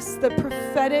within us the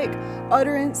prophetic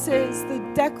utterances, the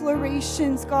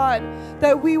declarations, God,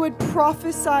 that we would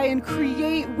prophesy and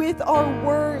create with our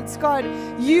words. God,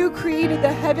 you created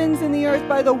the heavens and the earth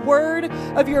by the word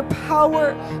of your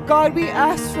power. God, we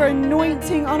ask for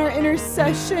anointing on our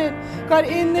intercession. God,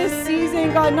 in this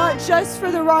season, God, not just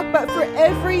for the Rock, but for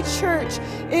every church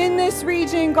in this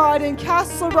region, God, in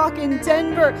Castle Rock, in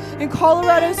Denver, in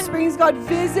Colorado Springs, God,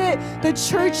 visit the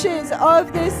churches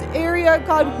of this area,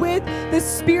 God, with the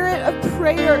spirit of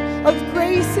prayer, of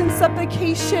grace and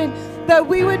supplication, that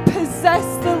we would possess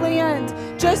the land.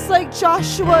 Just like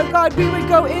Joshua, God, we would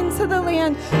go into the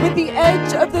land with the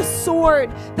edge of the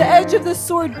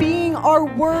sword being our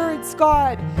words,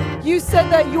 God. You said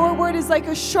that your word is like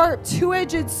a sharp,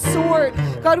 two-edged sword.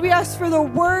 God, we ask for the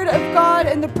word of God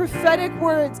and the prophetic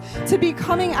words to be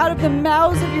coming out of the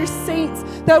mouths of your saints,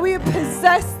 that we would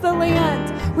possess the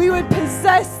land. We would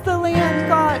possess the land,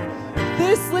 God.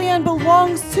 This land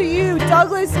belongs to you.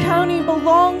 Douglas County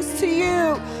belongs to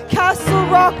you. Castle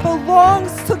Rock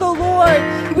belongs to the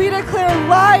Lord. We declare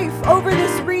life over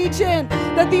this region,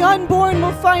 that the unborn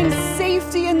will find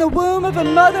safety in the womb of a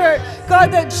mother.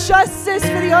 God, that justice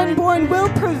for the unborn will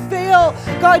prevail.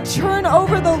 God, turn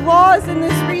over the laws in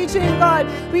this region, God.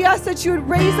 We ask that you would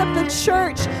raise up the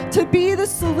church to be the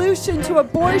solution to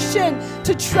abortion,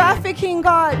 to trafficking,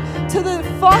 God, to the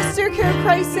foster care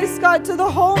crisis, God, to the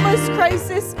homeless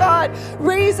crisis, God.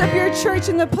 Raise up your church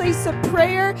in the place of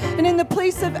prayer and in the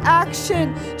place of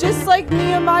action. Just like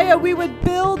Nehemiah, we would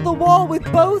build the wall with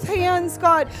both hands,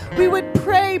 God. We would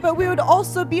pray, but we would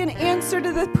also be an answer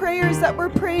to the prayers that we're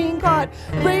praying, God.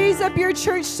 Raise up your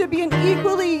church to be an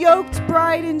equally yoked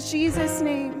bride in Jesus'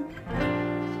 name.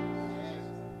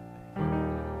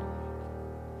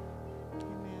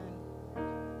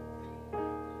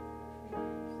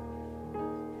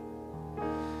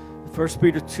 1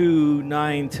 Peter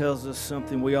 2:9 tells us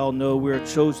something we all know. We're a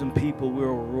chosen people. We're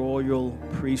a royal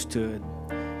priesthood.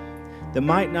 There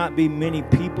might not be many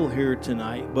people here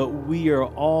tonight, but we are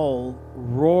all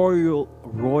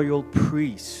royal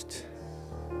priests.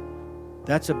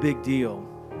 That's a big deal.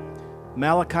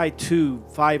 Malachi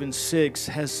 2:5 and 6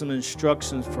 has some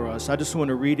instructions for us. I just want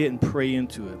to read it and pray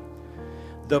into it.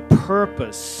 The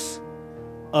purpose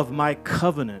of my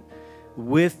covenant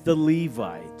with the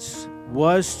Levites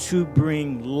was to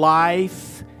bring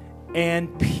life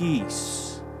and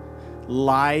peace.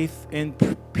 Life and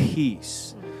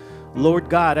peace. Lord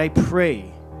God, I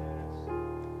pray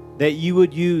that you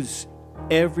would use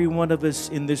every one of us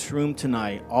in this room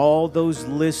tonight, all those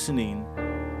listening,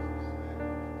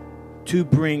 to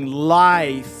bring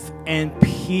life and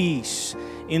peace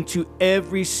into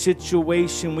every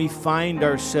situation we find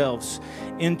ourselves,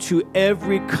 into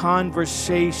every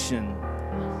conversation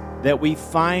that we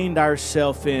find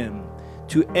ourselves in,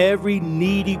 to every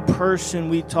needy person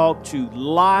we talk to.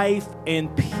 Life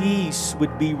and peace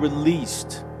would be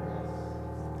released.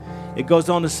 It goes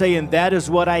on to say, and that is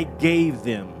what I gave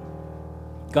them.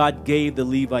 God gave the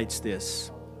Levites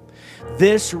this.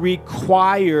 This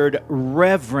required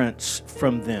reverence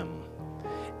from them,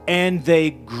 and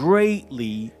they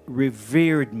greatly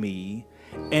revered me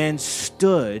and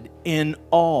stood in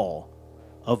awe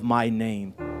of my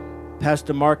name.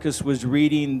 Pastor Marcus was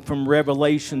reading from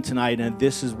Revelation tonight, and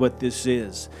this is what this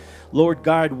is. Lord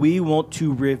God, we want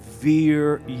to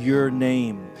revere your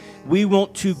name. We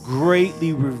want to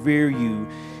greatly revere you.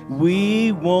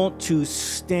 We want to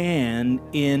stand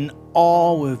in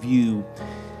awe of you.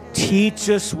 Teach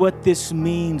us what this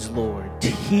means, Lord.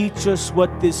 Teach us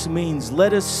what this means.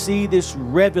 Let us see this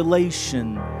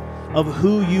revelation of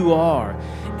who you are.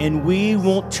 And we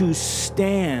want to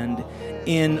stand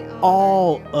in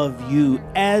awe of you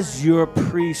as your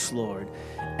priest, Lord.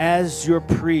 As your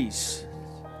priest.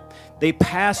 They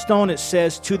passed on, it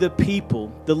says, to the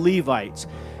people, the Levites,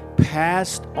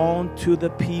 passed on to the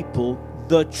people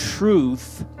the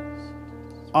truth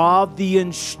of the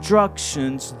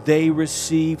instructions they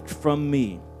received from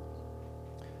me.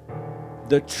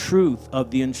 The truth of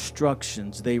the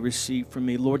instructions they received from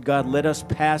me. Lord God, let us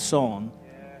pass on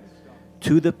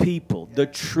to the people the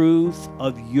truth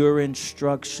of your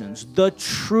instructions. The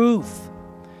truth.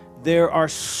 There are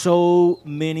so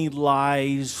many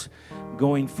lies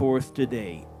going forth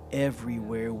today.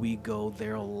 Everywhere we go,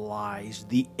 there are lies.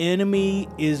 The enemy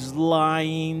is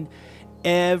lying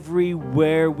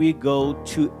everywhere we go.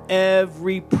 To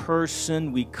every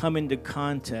person we come into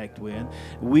contact with,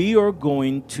 we are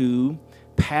going to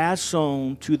pass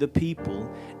on to the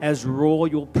people as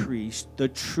royal priests the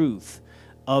truth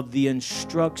of the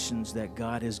instructions that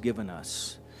God has given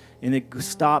us. And it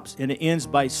stops and it ends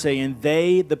by saying,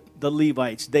 they, the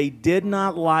Levites, they did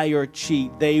not lie or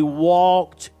cheat. They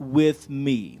walked with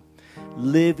me,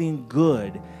 living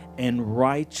good and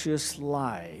righteous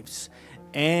lives.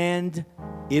 And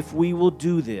if we will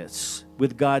do this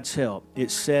with God's help, it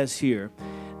says here,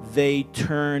 they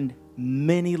turned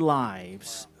many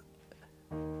lives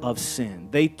of sin.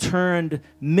 They turned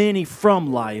many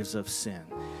from lives of sin.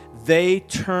 They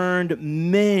turned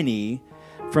many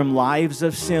from lives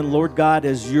of sin. Lord God,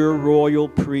 as your royal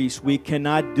priest, we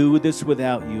cannot do this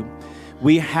without you.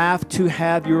 We have to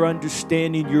have your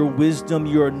understanding, your wisdom,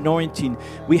 your anointing.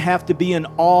 We have to be in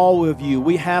awe of you.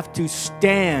 We have to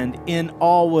stand in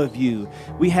awe of you.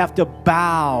 We have to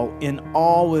bow in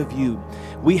awe of you.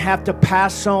 We have to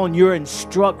pass on your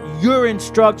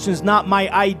instructions, not my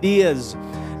ideas.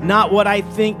 Not what I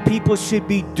think people should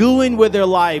be doing with their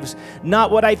lives. Not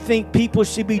what I think people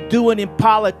should be doing in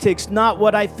politics. Not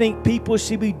what I think people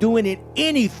should be doing in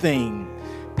anything.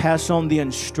 Pass on the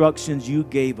instructions you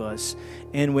gave us.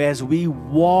 And as we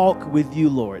walk with you,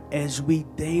 Lord, as we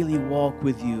daily walk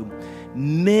with you,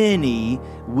 many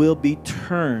will be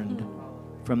turned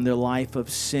from their life of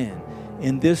sin.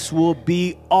 And this will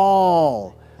be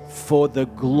all for the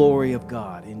glory of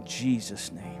God. In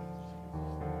Jesus' name.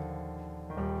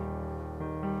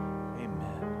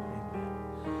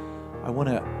 I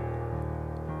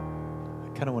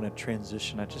kind of want to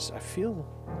transition. I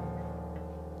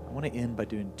want to end by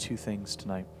doing two things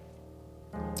tonight.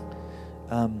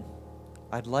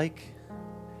 I'd like,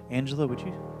 Angela, would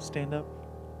you stand up?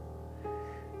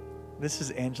 This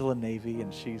is Angela Navy,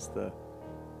 and she's the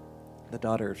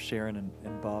daughter of Sharon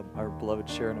and Bob, our beloved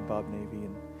Sharon and Bob Navy.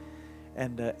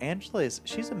 And Angela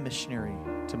she's a missionary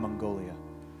to Mongolia.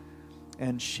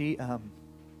 And she,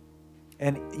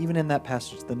 and even in that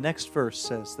passage, the next verse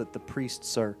says that the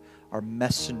priests are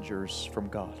messengers from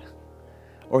God,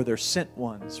 or they're sent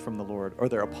ones from the Lord, or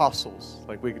they're apostles.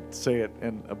 Like, we could say it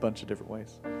in a bunch of different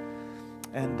ways.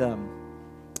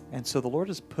 And so the Lord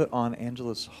has put on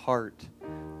Angela's heart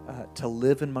to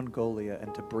live in Mongolia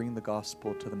and to bring the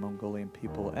gospel to the Mongolian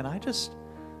people. And I just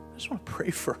want to pray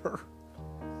for her.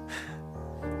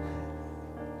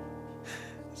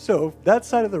 So that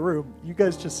side of the room, you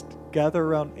guys just gather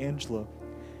around Angela.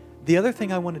 The other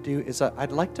thing I want to do is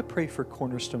I'd like to pray for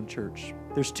Cornerstone Church.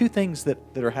 There's two things that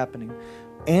are happening.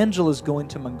 Angela's going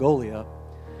to Mongolia,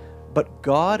 but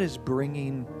God is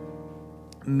bringing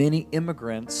many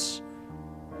immigrants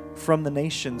from the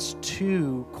nations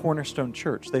to Cornerstone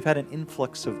Church. They've had an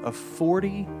influx of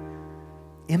 40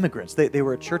 immigrants. They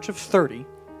were a church of 30,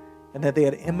 and then they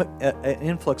had an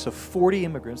influx of 40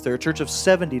 immigrants. They're a church of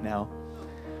 70 now,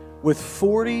 with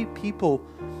 40 people,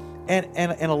 and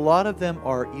a lot of them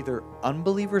are either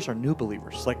unbelievers or new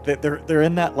believers. Like, they're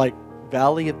in that, like,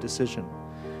 valley of decision.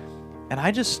 And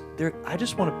I just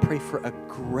want to pray for a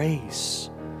grace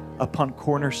upon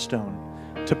Cornerstone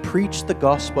to preach the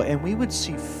gospel, and we would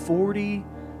see 40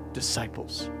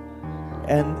 disciples.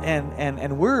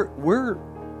 And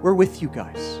we're with you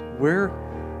guys. We're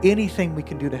anything we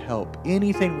can do to help,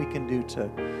 anything we can do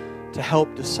to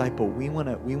help disciple. We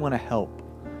want to help.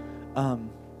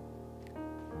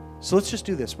 So let's just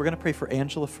do this. We're going to pray for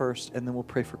Angela first, and then we'll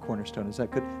pray for Cornerstone. Is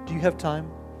that good? Do you have time,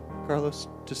 Carlos,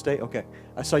 to stay? Okay.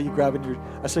 I saw you grabbing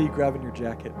your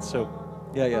jacket. So,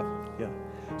 yeah.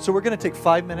 So we're going to take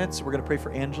 5 minutes. We're going to pray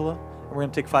for Angela, and we're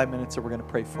going to take 5 minutes, and we're going to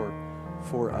pray for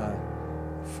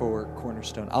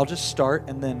Cornerstone. I'll just start,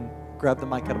 and then grab the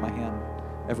mic out of my hand,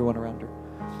 everyone around her.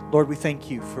 Lord, we thank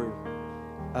you for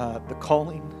the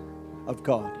calling of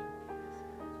God.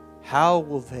 How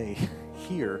will they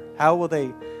hear? How will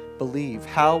they believe?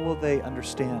 How will they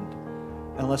understand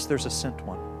unless there's a sent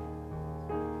one?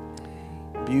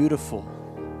 Beautiful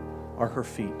are her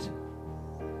feet.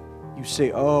 You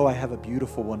say, oh, I have a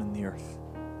beautiful one in the earth.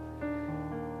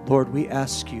 Lord, we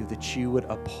ask you that you would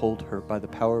uphold her by the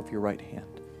power of your right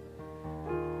hand.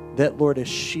 That, Lord, as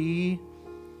she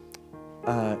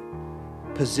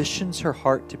positions her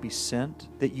heart to be sent,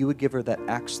 that you would give her that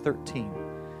Acts 13,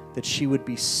 that she would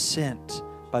be sent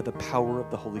by the power of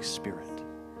the Holy Spirit.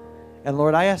 And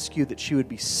Lord, I ask you that she would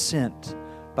be sent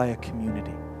by a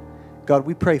community. God,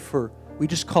 we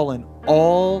just call in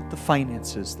all the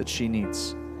finances that she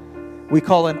needs. We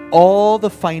call in all the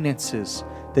finances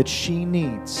that she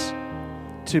needs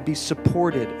to be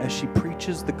supported as she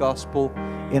preaches the gospel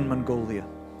in Mongolia.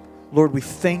 Lord, we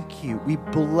thank you. We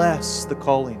bless the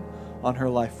calling on her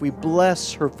life. We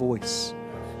bless her voice.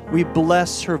 We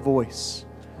bless her voice.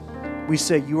 We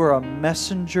say you are a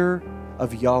messenger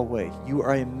of Yahweh. You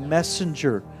are a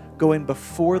messenger going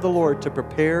before the Lord to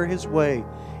prepare his way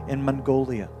in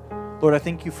Mongolia. Lord, I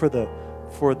thank you for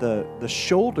for the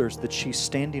shoulders that she's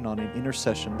standing on in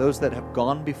intercession, those that have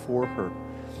gone before her.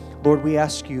 Lord, we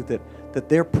ask you that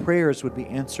their prayers would be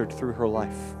answered through her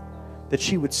life, that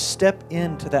she would step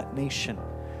into that nation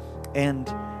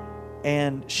and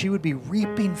she would be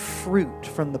reaping fruit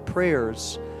from the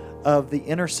prayers of the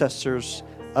intercessors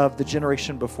of the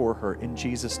generation before her, in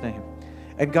Jesus' name.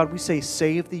 And God, we say,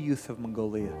 save the youth of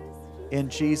Mongolia. In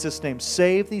Jesus' name,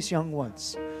 save these young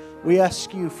ones. We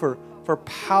ask you for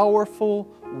powerful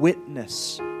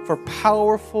witness,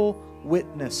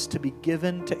 to be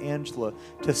given to Angela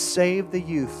to save the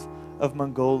youth of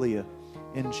Mongolia,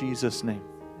 in Jesus' name.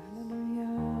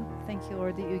 Hallelujah. Thank you,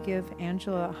 Lord, that you give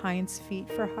Angela hinds feet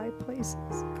for high places,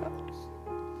 God.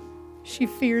 She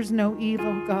fears no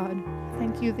evil, God.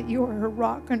 Thank you that you are her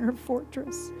rock and her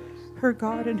fortress, her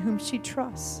God in whom she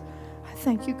trusts. I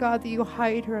thank you, God, that you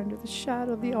hide her under the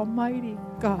shadow of the Almighty,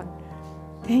 God.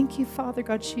 Thank you, Father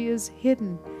God, she is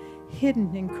hidden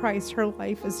in Christ. Her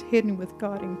life is hidden with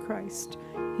God in Christ.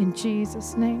 In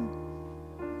Jesus' name.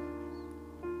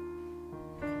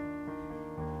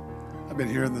 I've been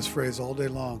hearing this phrase all day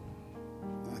long.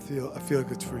 I feel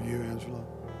like it's for you, Angela.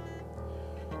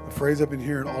 The phrase I've been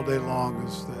hearing all day long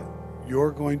is that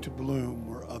you're going to bloom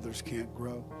where others can't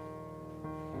grow.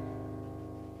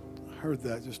 I heard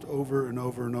that just over and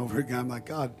over and over again. I'm like,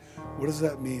 God, what does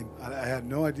that mean? I had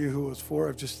no idea who it was for.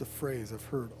 It's just a phrase I've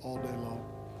heard all day long.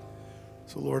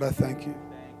 So, Lord, I thank you.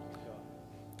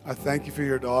 I thank you for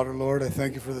your daughter, Lord. I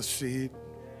thank you for the seed.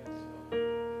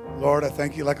 Lord, I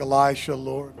thank you like Elisha,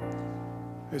 Lord.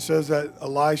 It says that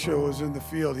Elisha was in the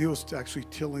field. He was actually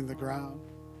tilling the ground.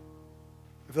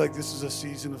 I feel like this is a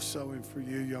season of sowing for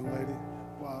you, young lady.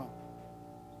 Wow.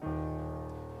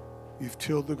 You've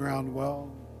tilled the ground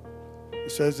well.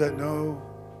 It says that no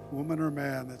woman or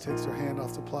man that takes their hand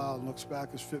off the plow and looks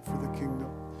back is fit for the kingdom.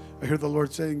 I hear the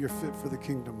Lord saying you're fit for the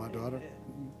kingdom, my daughter.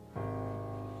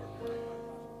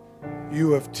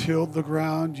 You have tilled the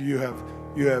ground. You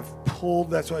have pulled.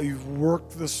 That's why you've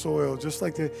worked the soil. Just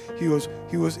like he was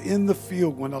in the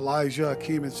field when Elijah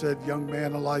came and said, young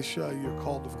man Elisha, you're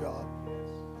called of God.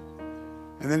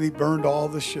 And then he burned all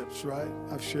the ships, right?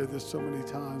 I've shared this so many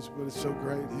times, but it's so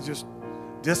great. He just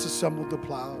disassembled the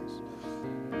plows,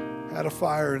 had a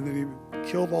fire, and then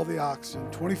he killed all the oxen,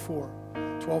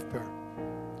 12 pair.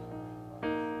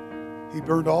 He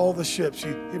burned all the ships.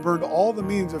 He burned all the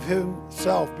means of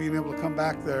himself being able to come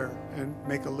back there and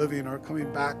make a living, or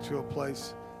coming back to a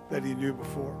place that he knew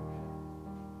before.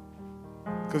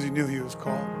 Because he knew he was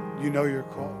called. You know you're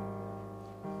called.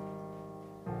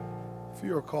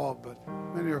 Few are called, but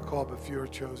many are called, but few are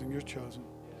chosen. You're chosen.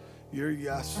 Your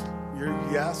yes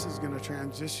is going to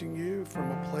transition you from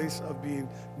a place of being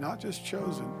not just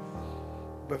chosen,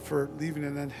 but for leaving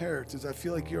an inheritance. I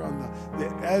feel like you're on the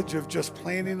edge of just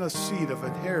planting a seed of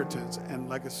inheritance and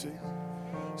legacy.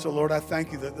 So, Lord, I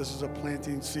thank you that this is a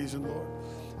planting season, Lord.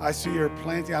 I see you're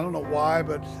planting. I don't know why,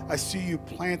 but I see you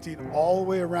planting all the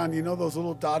way around. You know those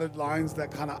little dotted lines that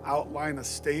kind of outline a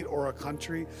state or a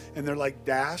country, and they're like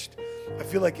dashed? I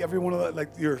feel like every one of that, like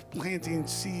you're planting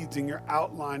seeds and you're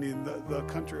outlining the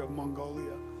country of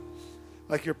Mongolia.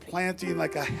 Like you're planting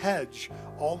like a hedge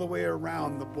all the way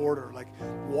around the border, like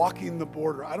walking the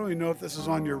border. I don't even know if this is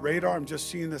on your radar. I'm just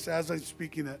seeing this as I'm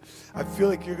speaking it. I feel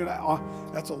like you're going to,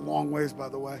 that's a long ways, by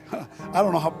the way. I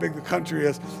don't know how big the country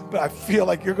is, but I feel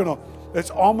like you're going to,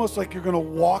 it's almost like you're going to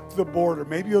walk the border.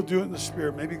 Maybe you'll do it in the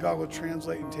spirit. Maybe God will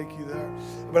translate and take you there.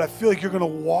 But I feel like you're going to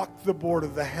walk the border,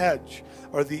 the hedge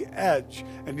or the edge,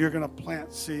 and you're going to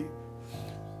plant seed.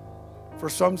 For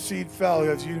some seed fell,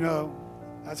 as you know.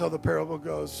 That's how the parable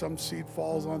goes. Some seed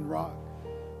falls on rock.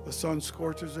 The sun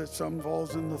scorches it. Some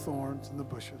falls in the thorns and the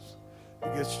bushes.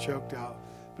 It gets choked out.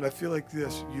 But I feel like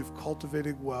this. You've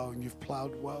cultivated well and you've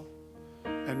plowed well.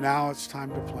 And now it's time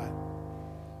to plant.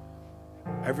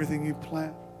 Everything you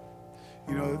plant.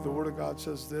 You know, the Word of God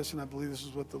says this, and I believe this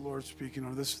is what the Lord's speaking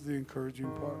on. This is the encouraging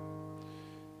part.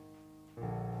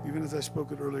 Even as I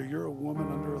spoke it earlier, you're a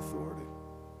woman under authority.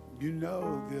 You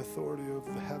know the authority of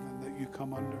the heaven that you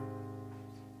come under.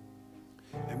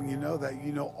 And when you know that,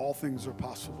 you know all things are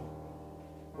possible.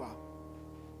 Wow.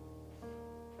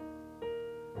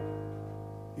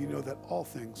 You know that all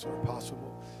things are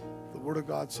possible. The Word of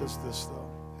God says this, though.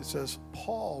 It says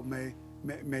Paul may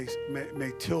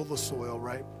till the soil,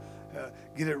 right?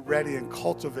 Get it ready and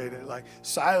cultivate it. Like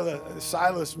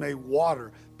Silas may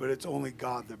water, but it's only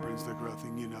God that brings the growth,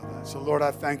 and you know that. So, Lord,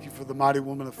 I thank you for the mighty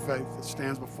woman of faith that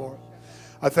stands before us.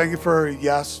 I thank you for her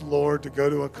yes, Lord, to go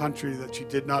to a country that she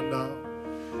did not know,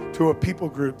 to a people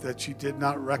group that she did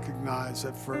not recognize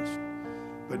at first,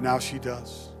 but now she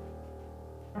does.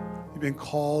 You've been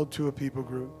called to a people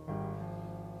group.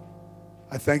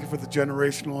 I thank you for the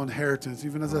generational inheritance.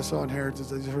 Even as I saw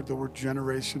inheritance, I just heard the word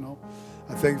generational.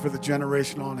 I thank you for the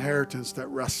generational inheritance that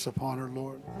rests upon her,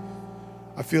 Lord.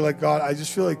 I feel like, God, I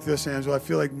just feel like this, Angela. I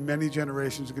feel like many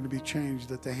generations are going to be changed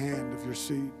at the hand of your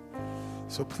seed.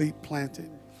 So keep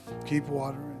planting, keep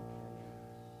watering,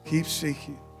 keep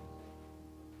seeking.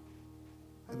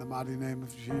 In the mighty name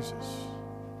of Jesus.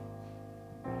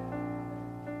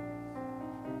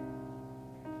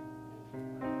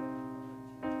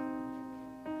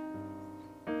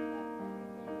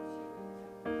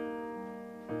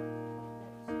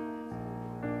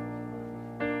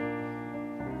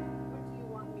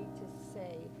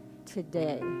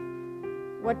 Today?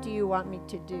 What do you want me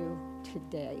to do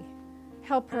today?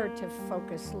 Help her to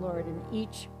focus, Lord, in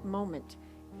each moment,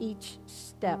 each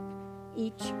step,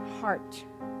 each heart.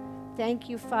 Thank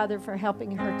you, Father, for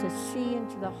helping her to see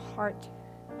into the heart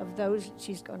of those that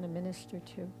she's going to minister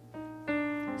to.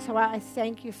 So I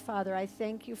thank you, Father. I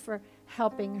thank you for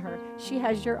helping her. She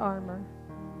has your armor.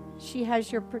 She has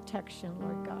your protection,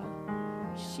 Lord God.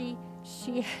 She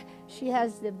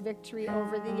has the victory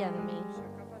over the enemy.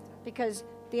 Because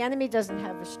the enemy doesn't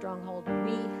have a stronghold.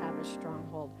 We have a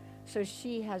stronghold. So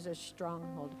she has a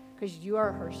stronghold because you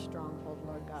are her stronghold,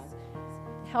 Lord God.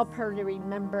 Help her to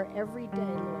remember every day,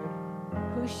 Lord,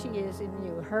 who she is in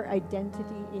you, her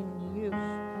identity in you.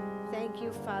 Thank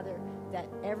you, Father, that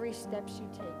every step she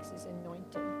takes is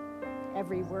anointed.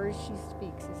 Every word she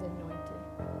speaks is anointed.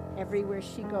 Everywhere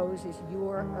she goes is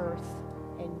your earth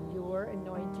and your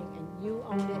anointing, and you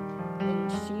own it,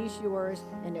 and she's yours,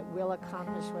 and it will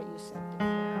accomplish what you sent it for.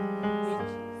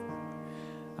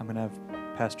 I'm going to have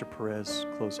Pastor Perez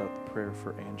close out the prayer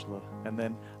for Angela, and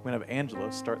then I'm going to have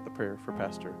Angela start the prayer for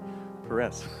Pastor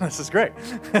Perez. This is great.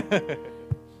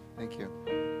 Thank you.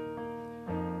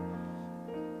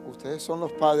 Ustedes son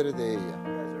los padres de ella.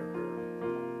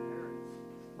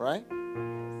 Right?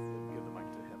 Give the mic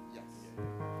to him. Yes.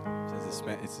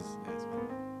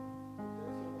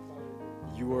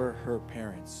 You are her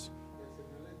parents.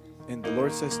 And the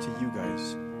Lord says to you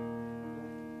guys,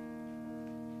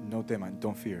 no teman,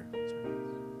 don't fear.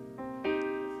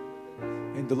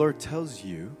 And the Lord tells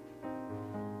you,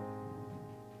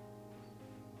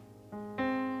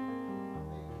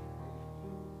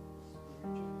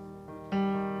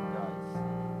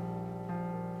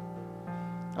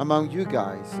 among you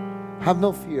guys, have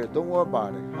no fear. Don't worry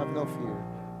about it. Have no fear.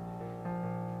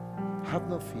 Have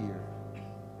no fear.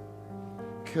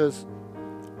 Because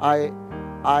I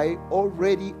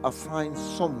already assigned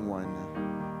someone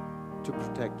to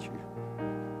protect you.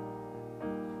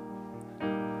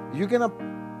 You're going to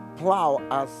plow,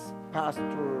 as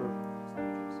Pastor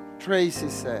Tracy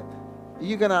said.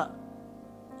 You're going to,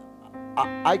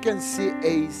 I can see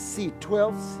a seed,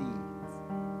 12 seeds.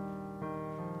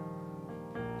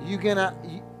 You're gonna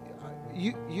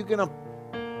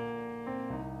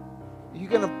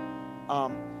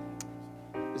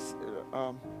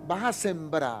vas a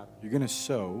sembrar. you're going to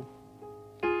sow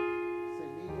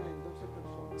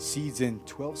seeds in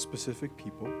 12 specific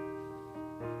people,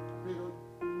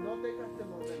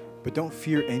 but don't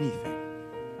fear anything.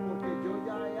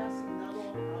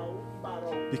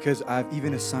 Because I've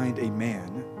even assigned a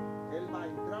man.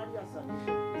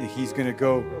 And he's going to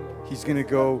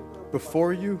go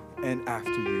before you and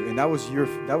after you. And that was your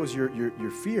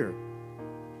fear.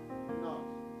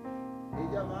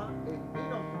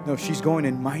 No, she's going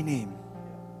in my name.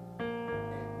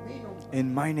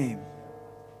 In my name.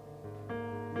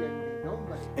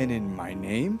 And in my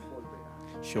name,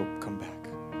 she'll come back.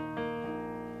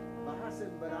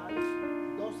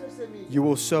 You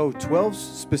will sow 12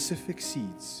 specific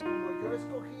seeds.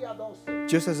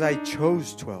 Just as I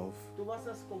chose 12,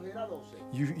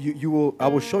 I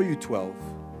will show you 12.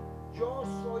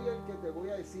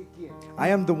 I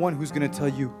am the one who's going to tell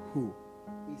you who.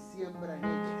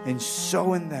 And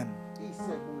sow in them.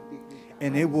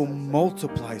 And it will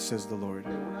multiply, says the Lord,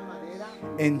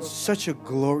 in such a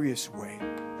glorious way.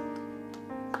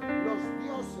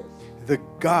 The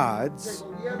gods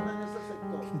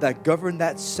that govern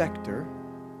that sector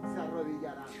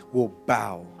will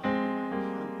bow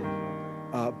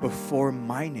before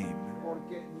my name.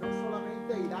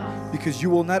 Because you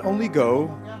will not only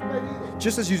go,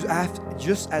 just as you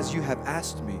have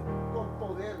asked me,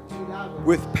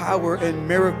 with power and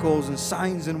miracles and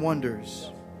signs and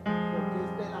wonders.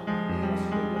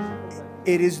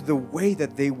 It is the way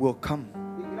that they will come.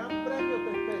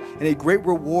 And a great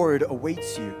reward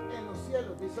awaits you.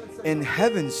 In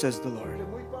heaven, says the Lord.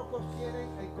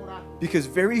 Because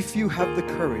very few have the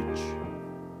courage.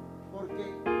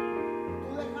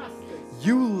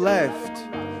 You left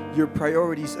your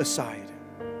priorities aside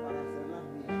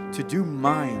to do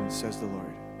mine, says the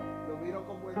Lord.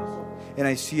 And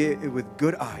I see it with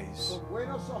good eyes.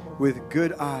 With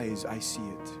good eyes, I see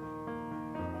it.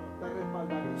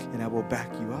 And I will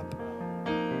back you up.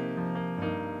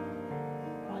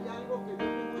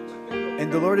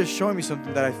 And the Lord is showing me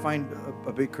something that I find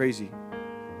a bit crazy.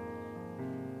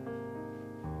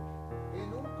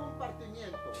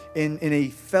 In a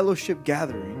fellowship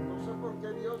gathering,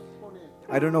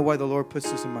 I don't know why the Lord puts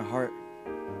this in my heart.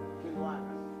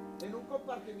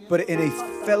 But in a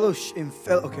fellowship,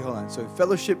 okay, hold on. So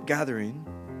fellowship gathering,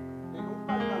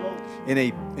 in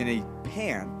a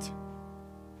pant,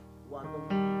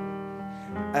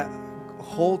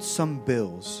 hold some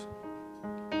bills.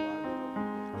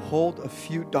 Hold a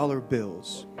few dollar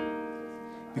bills,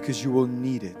 because you will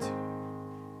need it.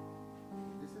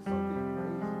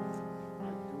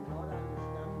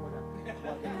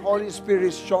 Holy Spirit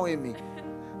is showing me.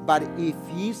 But if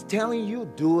He's telling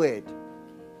you, do it.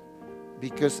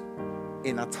 Because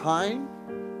in a time,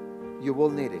 you will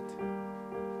need it.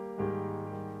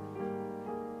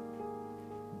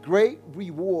 Great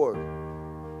reward.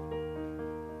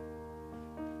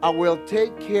 I will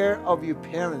take care of you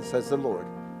parents, says the Lord.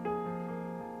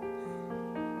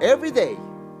 Every day,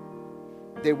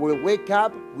 they will wake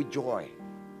up with joy.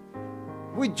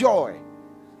 With joy.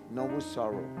 Not with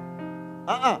sorrow.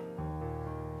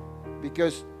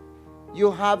 Because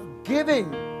you have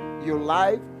given your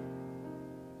life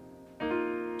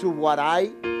to what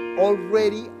I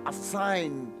already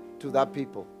assigned to that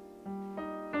people.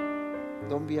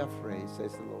 Don't be afraid,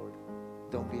 says the Lord.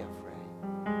 Don't be afraid.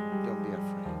 Don't be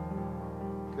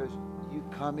afraid. Because you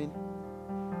coming,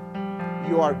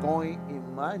 you are going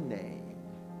in my name.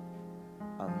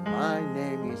 And my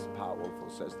name is powerful,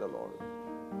 says the Lord.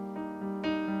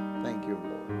 Thank you,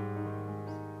 Lord.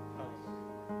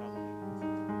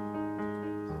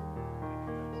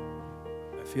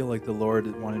 I feel like the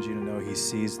Lord wanted you to know He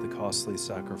sees the costly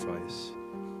sacrifice.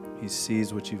 He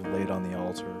sees what you've laid on the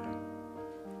altar.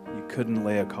 You couldn't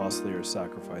lay a costlier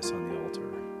sacrifice on the altar.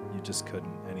 You just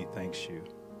couldn't, and He thanks you.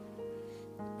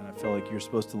 And I feel like you're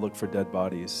supposed to look for dead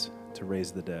bodies to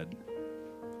raise the dead.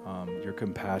 Your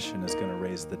compassion is going to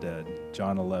raise the dead.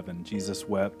 John 11, Jesus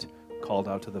wept, called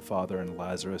out to the Father, and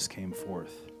Lazarus came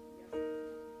forth.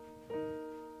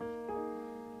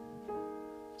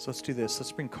 So let's do this.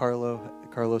 Let's bring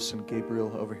Carlos and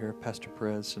Gabriel over here, Pastor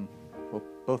Perez, and well,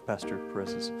 both Pastor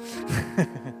Perez's.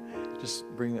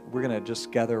 We're going to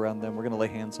just gather around them. We're going to lay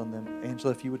hands on them.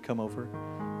 Angela, if you would come over,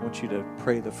 I want you to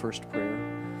pray the first prayer.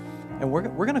 And we're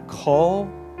going to call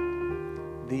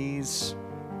these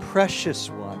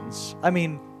precious ones. I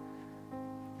mean,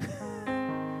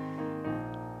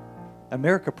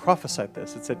 America prophesied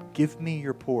this. It said, give me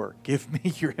your poor, give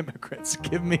me your immigrants,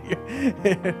 give me your...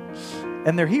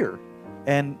 And they're here.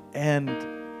 And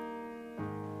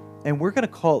we're going to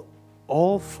call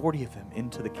all 40 of them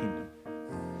into the kingdom.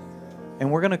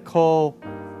 And we're going to call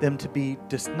them to be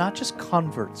not just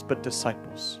converts, but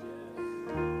disciples.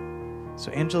 So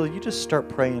Angela, you just start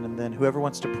praying, and then whoever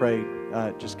wants to pray,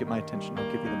 just get my attention.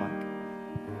 I'll give you the mic.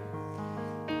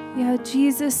 Yeah,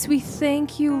 Jesus, we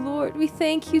thank you, Lord. We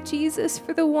thank you, Jesus,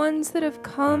 for the ones that have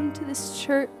come to this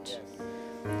church.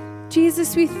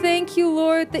 Jesus, we thank you,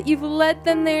 Lord, that you've led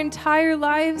them their entire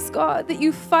lives, God, that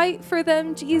you fight for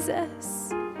them, Jesus.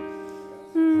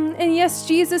 And yes,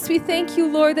 Jesus, we thank you,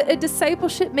 Lord, that a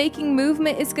discipleship-making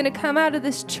movement is going to come out of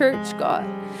this church, God.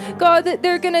 God, that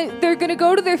they're gonna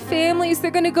go to their families,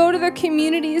 they're gonna go to their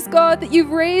communities, God, that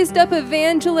you've raised up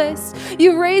evangelists,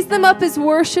 you've raised them up as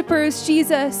worshipers,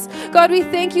 Jesus. God, we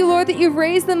thank you, Lord, that you've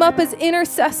raised them up as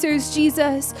intercessors,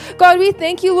 Jesus. God, we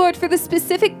thank you, Lord, for the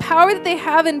specific power that they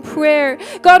have in prayer.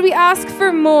 God, we ask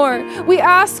for more. We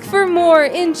ask for more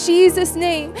in Jesus'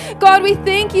 name. God, we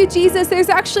thank you, Jesus. There's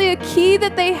actually a key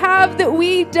that they have that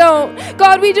we don't.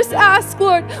 God, we just ask,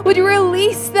 Lord, would you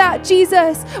release that,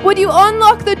 Jesus? Would you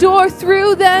unlock the door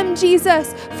through them,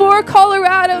 Jesus, for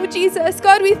Colorado, Jesus?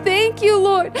 God, we thank you,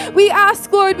 Lord. We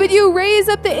ask, Lord, would you raise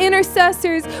up the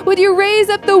intercessors? Would you raise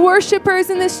up the worshipers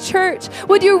in this church?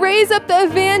 Would you raise up the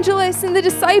evangelists and the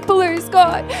disciplers,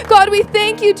 God? God, we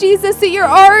thank you, Jesus, that you're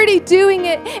already doing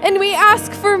it, and we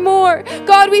ask for more.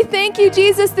 God, we thank you,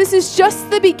 Jesus. This is just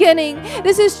the beginning.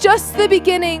 This is just the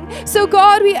beginning. So,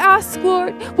 God, we ask,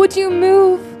 Lord, would you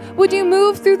move? Would you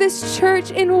move through this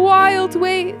church in wild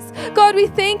ways? God, we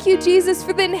thank you, Jesus,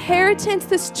 for the inheritance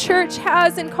this church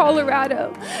has in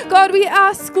Colorado. God, we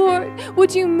ask, Lord,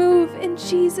 would you move in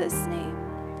Jesus' name?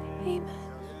 Amen.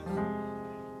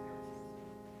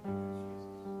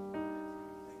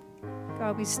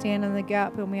 God, we stand in the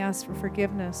gap and we ask for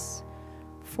forgiveness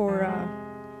for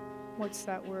what's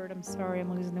that word? I'm sorry,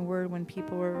 I'm losing the word when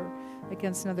people are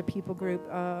against another people group.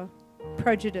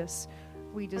 Prejudice.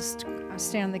 We just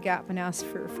stand in the gap and ask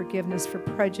for forgiveness for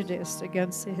prejudice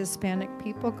against the Hispanic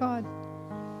people, God.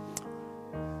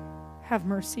 Have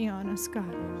mercy on us,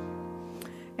 God.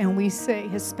 And we say,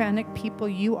 Hispanic people,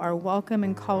 you are welcome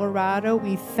in Colorado.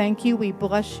 We thank you, we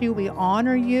bless you, we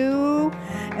honor you,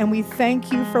 and we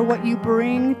thank you for what you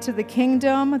bring to the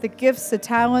kingdom, the gifts, the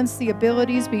talents, the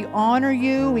abilities. We honor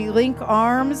you. We link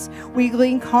arms, we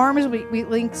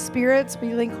link spirits,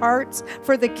 we link hearts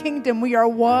for the kingdom. We are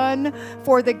one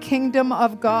for the kingdom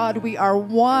of God. We are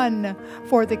one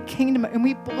for the kingdom, and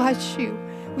we bless you.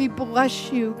 We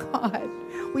bless you, God.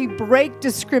 We break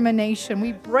discrimination.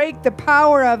 We break the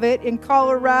power of it in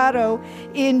Colorado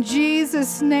in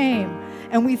Jesus' name.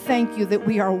 And we thank you that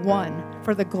we are one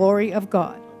for the glory of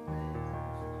God.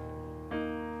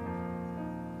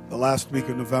 The last week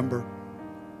of November,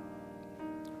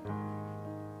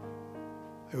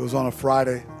 it was on a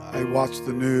Friday. I watched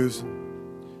the news.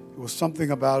 It was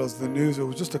something about it was the news. It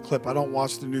was just a clip. I don't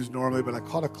watch the news normally, but I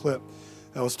caught a clip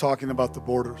that was talking about the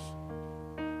borders.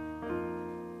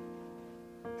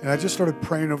 And I just started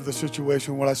praying over the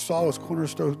situation. What I saw was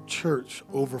Cornerstone Church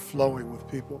overflowing with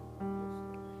people.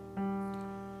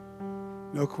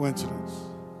 No coincidence.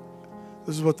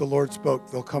 This is what the Lord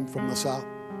spoke. They'll come from the south.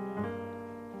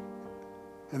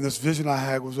 And this vision I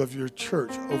had was of your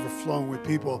church overflowing with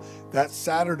people. That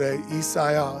Saturday,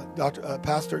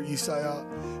 Pastor Isaiah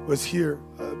was here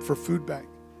for Food Bank.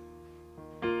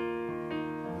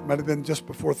 It might have been just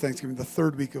before Thanksgiving, the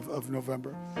third week of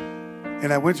November.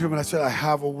 And I went to him and I said, I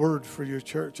have a word for your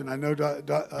church. And I know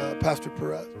Pastor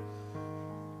Perez,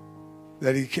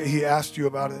 that he asked you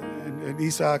about it. And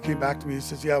Isaiah came back to me. He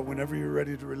says, yeah, whenever you're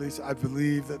ready to release it, I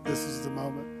believe that this is the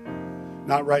moment.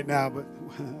 Not right now, but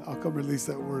I'll come release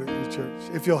that word at your church.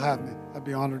 If you'll have me, I'd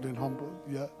be honored and humbled.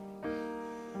 Yeah.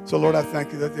 So, Lord, I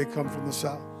thank you that they come from the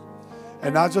south.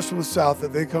 And not just from the south,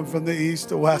 that they come from the east,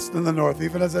 the west, and the north,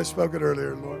 even as I spoke it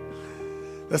earlier, Lord.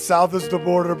 The south is the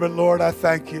border, but, Lord, I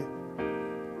thank you.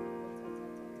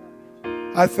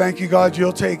 I thank you, God,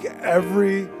 you'll take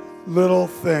every little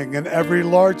thing and every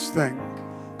large thing,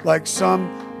 like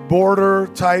some border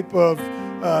type of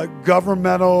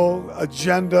governmental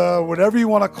agenda, whatever you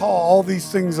want to call all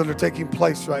these things that are taking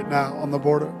place right now on the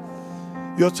border.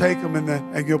 You'll take them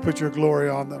and you'll put your glory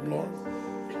on them, Lord.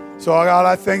 So, God,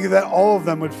 I thank you that all of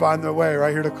them would find their way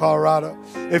right here to Colorado.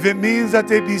 If it means that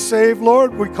they be saved,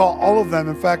 Lord, we call all of them.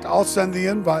 In fact, I'll send the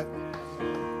invite.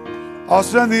 I'll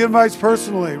send the invites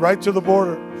personally right to the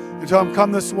border and tell them,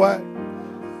 come this way.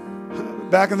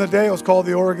 Back in the day, it was called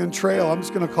the Oregon Trail. I'm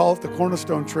just going to call it the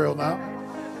Cornerstone Trail now.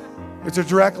 It's a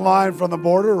direct line from the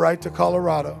border right to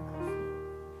Colorado.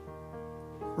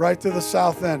 Right to the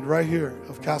south end, right here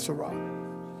of Castle Rock.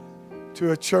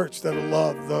 To a church that will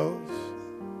love those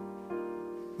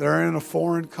that are in a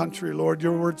foreign country. Lord,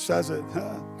 your word says it.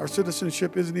 Our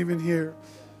citizenship isn't even here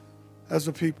as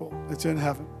a people. It's in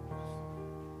heaven.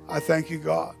 I thank you,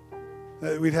 God,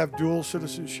 that we'd have dual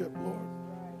citizenship, Lord.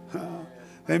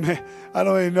 I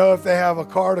don't even know if they have a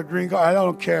card, a green card. I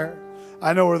don't care.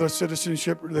 I know where their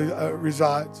citizenship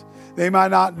resides. They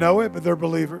might not know it, but they're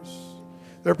believers.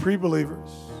 They're pre-believers.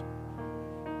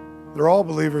 They're all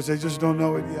believers. They just don't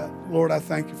know it yet. Lord, I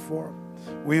thank you for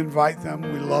them. We invite them.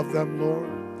 We love them, Lord.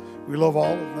 We love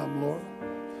all of them, Lord.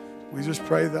 We just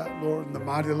pray that, Lord, in the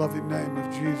mighty, loving name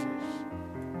of Jesus.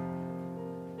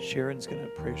 Sharon's going to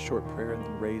pray a short prayer, and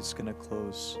then Ray's going to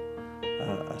close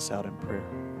us out in prayer.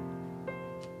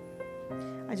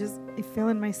 I feel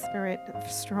in my spirit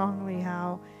strongly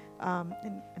how, and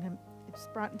it's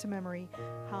brought into memory,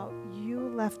 how you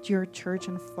left your church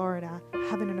in Florida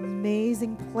having an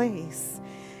amazing place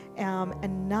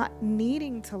and not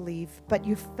needing to leave, but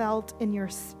you felt in your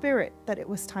spirit that it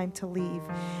was time to leave.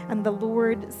 And the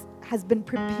Lord has been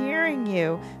preparing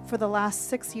you for the last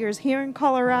 6 years here in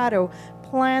Colorado,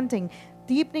 planting,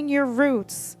 deepening your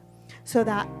roots so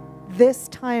that this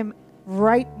time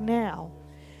right now,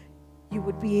 you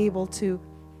would be able to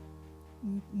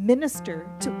minister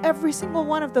to every single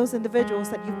one of those individuals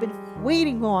that you've been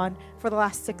waiting on for the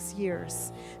last 6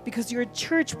 years. Because your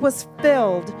church was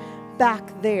filled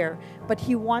back there, but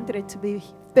he wanted it to be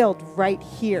filled right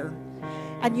here.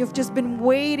 And you've just been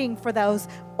waiting for those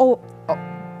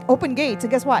open gates.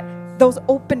 And guess what? Those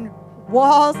open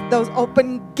walls, those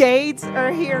open gates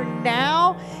are here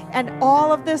now. And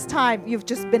all of this time, you've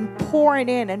just been pouring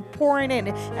in and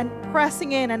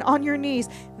pressing in and on your knees.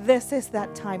 This is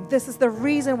that time. This is the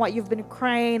reason why you've been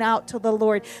crying out to the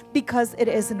Lord, because it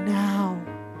is now.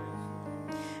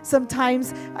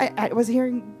 Sometimes I was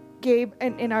hearing Gabe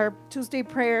in our Tuesday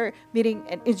prayer meeting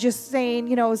and is just saying,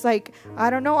 you know, it's like, I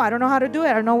don't know how to do it.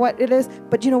 I don't know what it is.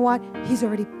 But you know what? He's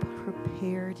already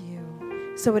prepared you.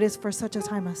 So it is for such a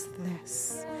time as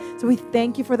this. So we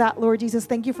thank you for that, Lord Jesus.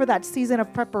 Thank you for that season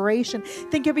of preparation.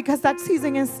 Thank you because that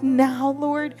season is now,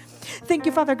 Lord. Thank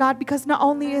you, Father God, because not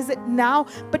only is it now,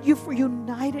 but you've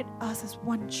reunited us as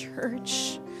one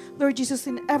church. Lord Jesus,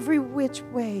 in every which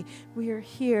way, we are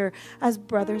here as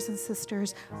brothers and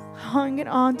sisters, hanging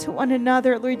on to one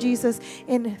another, Lord Jesus,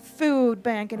 in food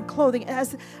bank and clothing,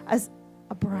 as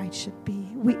a bride should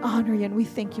be. We honor you and we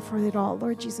thank you for it all,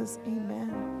 Lord Jesus.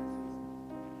 Amen.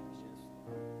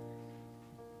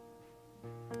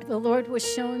 The Lord was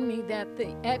showing me that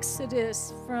the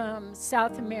exodus from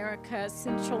South America,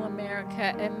 Central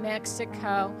America, and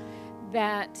Mexico,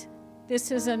 that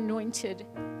this is anointed,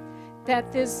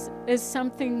 that this is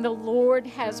something the Lord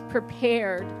has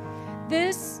prepared.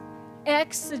 This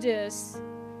exodus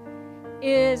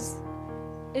is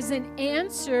an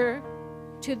answer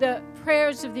to the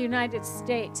prayers of the United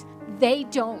States. They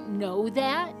don't know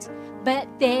that, but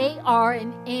they are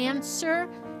an answer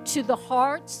to the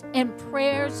hearts and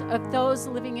prayers of those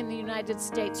living in the United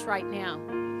States right now.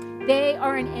 They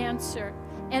are an answer.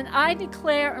 And I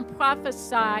declare and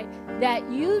prophesy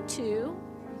that you too,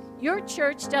 your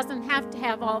church doesn't have to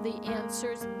have all the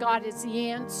answers. God is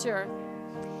the answer.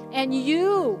 And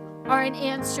you are an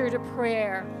answer to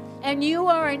prayer. And you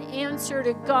are an answer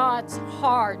to God's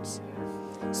heart.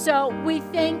 So we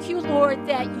thank you, Lord,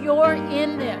 that you're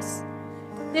in this.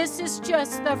 This is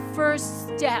just the first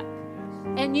step.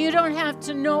 And you don't have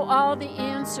to know all the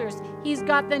answers. He's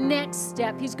got the next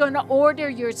step. He's going to order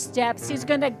your steps. He's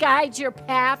going to guide your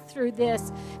path through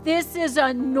this. This is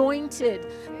anointed.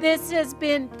 This has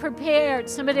been prepared.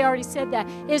 Somebody already said that.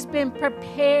 It's been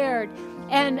prepared.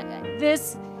 And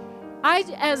this,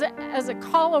 as a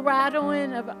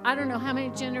Coloradoan of I don't know how many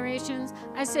generations,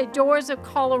 I say doors of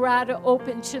Colorado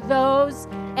open to those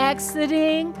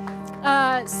exiting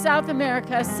South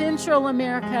America, Central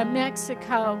America,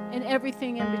 Mexico, and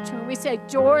everything in between. We say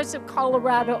doors of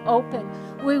Colorado open.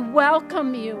 We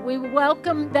welcome you. We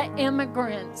welcome the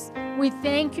immigrants. We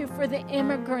thank you for the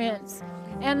immigrants.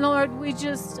 And Lord, we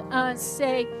just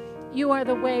say you are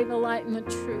the way, the light, and the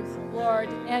truth, Lord,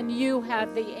 and you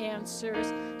have the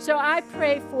answers. So I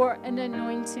pray for an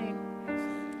anointing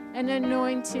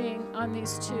on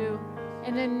these two,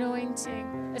 an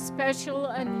anointing, a special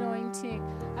anointing.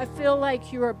 I feel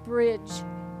like you're a bridge,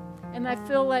 and I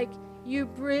feel like you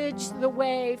bridge the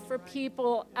way for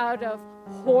people out of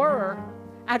horror,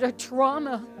 out of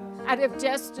trauma, out of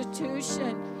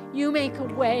destitution. You make a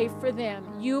way for them.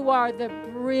 You are the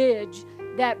bridge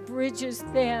that bridges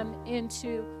them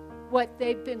into what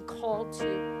they've been called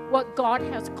to, what God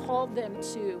has called them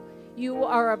to. You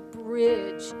are a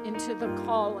bridge into the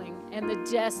calling and the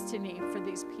destiny for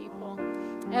these people.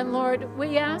 And Lord,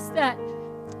 we ask that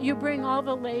you bring all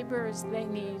the laborers they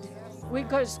need. We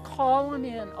just call them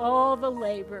in, all the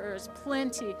laborers,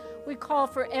 plenty. We call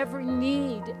for every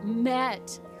need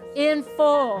met in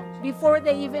full before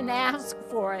they even ask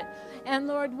for it. And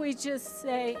Lord, we just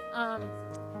say,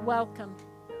 welcome.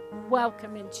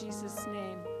 Welcome in Jesus'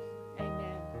 name.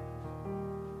 Amen.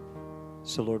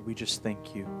 So Lord, we just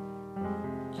thank you.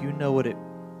 You know what it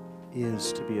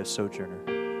is to be a sojourner.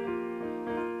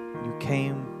 You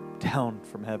came down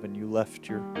from heaven. You left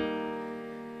your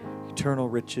eternal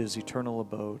riches, eternal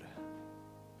abode.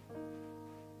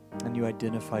 And you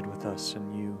identified with us,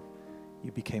 and you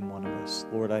became one of us.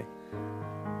 Lord, I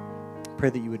pray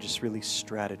that you would just release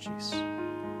strategies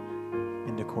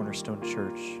into Cornerstone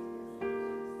Church.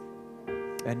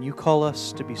 And you call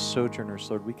us to be sojourners,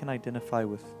 Lord. We can identify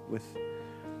with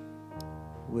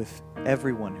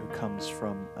everyone who comes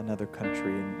from another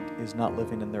country and is not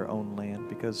living in their own land,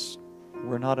 because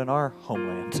we're not in our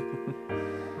homeland.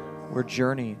 We're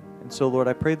journeying. And so, Lord,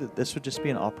 I pray that this would just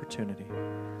be an opportunity.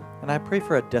 And I pray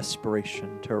for a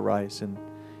desperation to arise in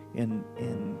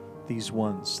these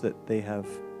ones that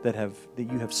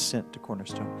you have sent to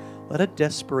Cornerstone. Let a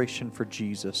desperation for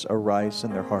Jesus arise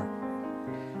in their heart.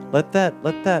 Let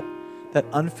that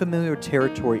unfamiliar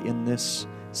territory in this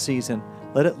season,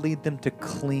 let it lead them to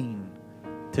cling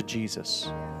to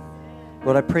Jesus.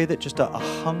 Lord, I pray that just a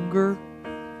hunger,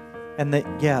 and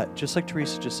that, just like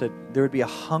Teresa just said, there would be a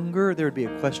hunger, there would be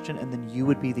a question, and then you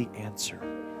would be the answer.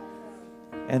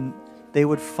 And they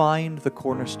would find the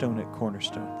cornerstone at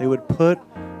Cornerstone. They would put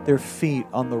their feet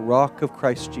on the rock of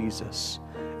Christ Jesus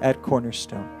at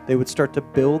Cornerstone. They would start to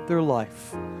build their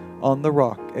life on the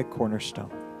rock at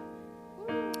Cornerstone.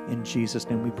 In Jesus'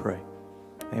 name we pray.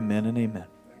 Amen and amen.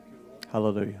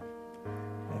 Hallelujah.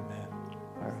 Amen.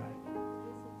 All right.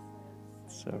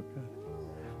 So good.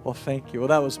 Well, thank you. Well,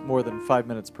 that was more than 5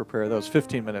 minutes per prayer. That was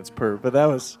 15 minutes per, but that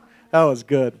was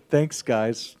good. Thanks,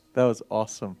 guys. That was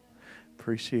awesome.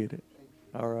 Appreciate it.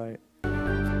 All right.